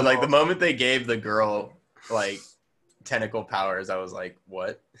 Y'all do it. I was like, the moment they gave the girl like tentacle powers, I was like,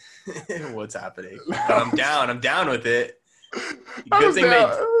 what? What's happening? But I'm down with it. Good thing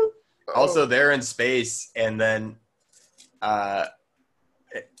also they're in space, and then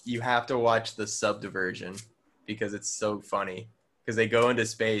you have to watch the subbed version because it's so funny, because they go into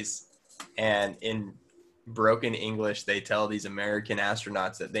space and in broken English they tell these American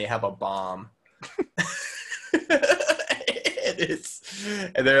astronauts that they have a bomb.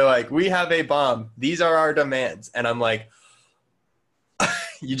 And they're like, we have a bomb, these are our demands, and I'm like,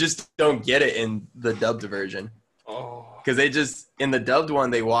 you just don't get it in the dubbed version. Because they just, in the dubbed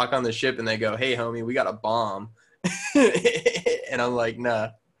one, they walk on the ship and they go, hey homie, we got a bomb. And I'm like, nah.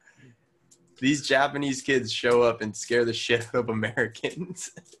 These Japanese kids show up and scare the shit out of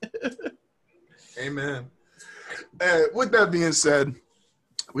Americans. Amen. With that being said,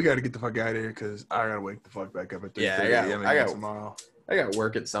 we got to get the fuck out of here because I got to wake the fuck back up at 3:30 a.m. tomorrow. I got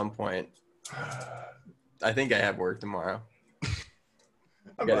work at some point. I think I have work tomorrow.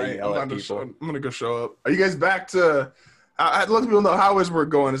 I'm going to go show up. Are you guys back to... I'd let people know how is work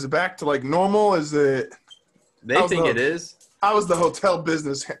going. Is it back to like normal? Is it... They think it is. How is the hotel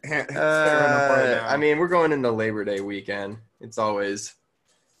business faring up right now? I mean, we're going into Labor Day weekend. It's always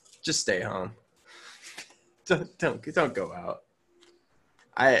just stay home. Don't go out.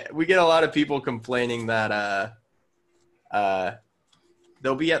 We get a lot of people complaining that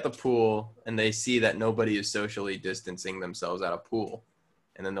they'll be at the pool and they see that nobody is socially distancing themselves at a pool,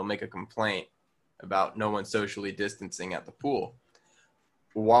 and then they'll make a complaint about no one socially distancing at the pool.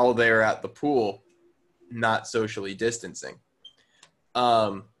 While they're at the pool, not socially distancing.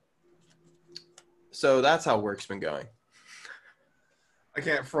 So that's how work's been going. I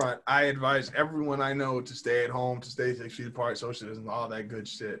can't front. I advise everyone I know to stay at home, to stay 6 feet apart, social distancing, all that good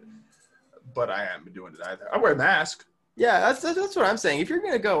shit. But I haven't been doing it either. I wear a mask. Yeah, that's what I'm saying. If you're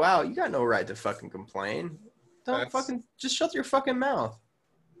gonna go out, you got no right to fucking complain. Just shut your fucking mouth.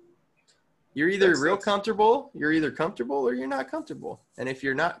 You're either comfortable, you're either comfortable or you're not comfortable. And if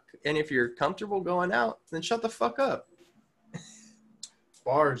you're comfortable going out, then shut the fuck up.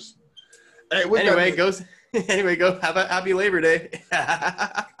 Bars. Hey, go have a happy Labor Day.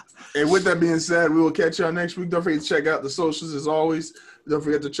 And with that being said, we will catch y'all next week. Don't forget to check out the socials as always. Don't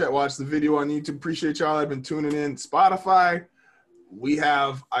forget to watch the video on YouTube. Appreciate y'all that have been tuning in. Spotify, we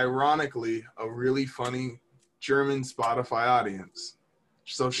have, ironically, a really funny German Spotify audience.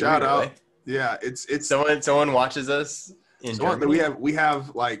 So shout out. Yeah, it's someone watches us in Germany. We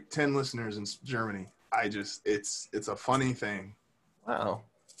have like 10 listeners in Germany. It's a funny thing. Wow.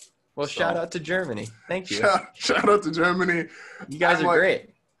 Well, shout out to Germany. Thank you. Shout out to Germany. You guys are great.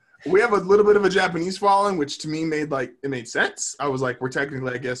 We have a little bit of a Japanese following, which to me made sense. I was like, we're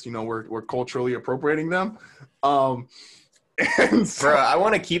technically, I guess, we're culturally appropriating them. And so, bro, I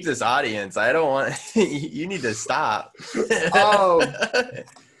want to keep this audience. I don't want you need to stop. So this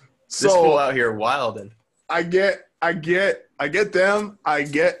fool out here wilding. I get them. I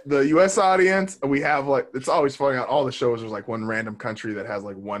get the U.S. audience. We have it's always funny on all the shows. There's like one random country that has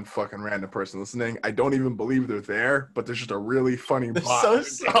like one fucking random person listening. I don't even believe they're there, but there's just a really funny bot.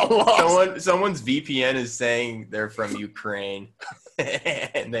 Someone's VPN is saying they're from Ukraine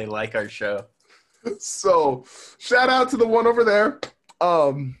and they like our show. So shout out to the one over there.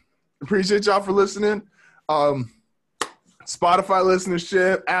 Appreciate y'all for listening. Spotify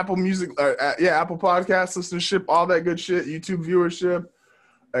listenership, Apple Music, Apple Podcast listenership, all that good shit, YouTube viewership,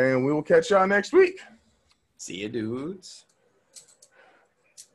 and we will catch y'all next week. See you, dudes.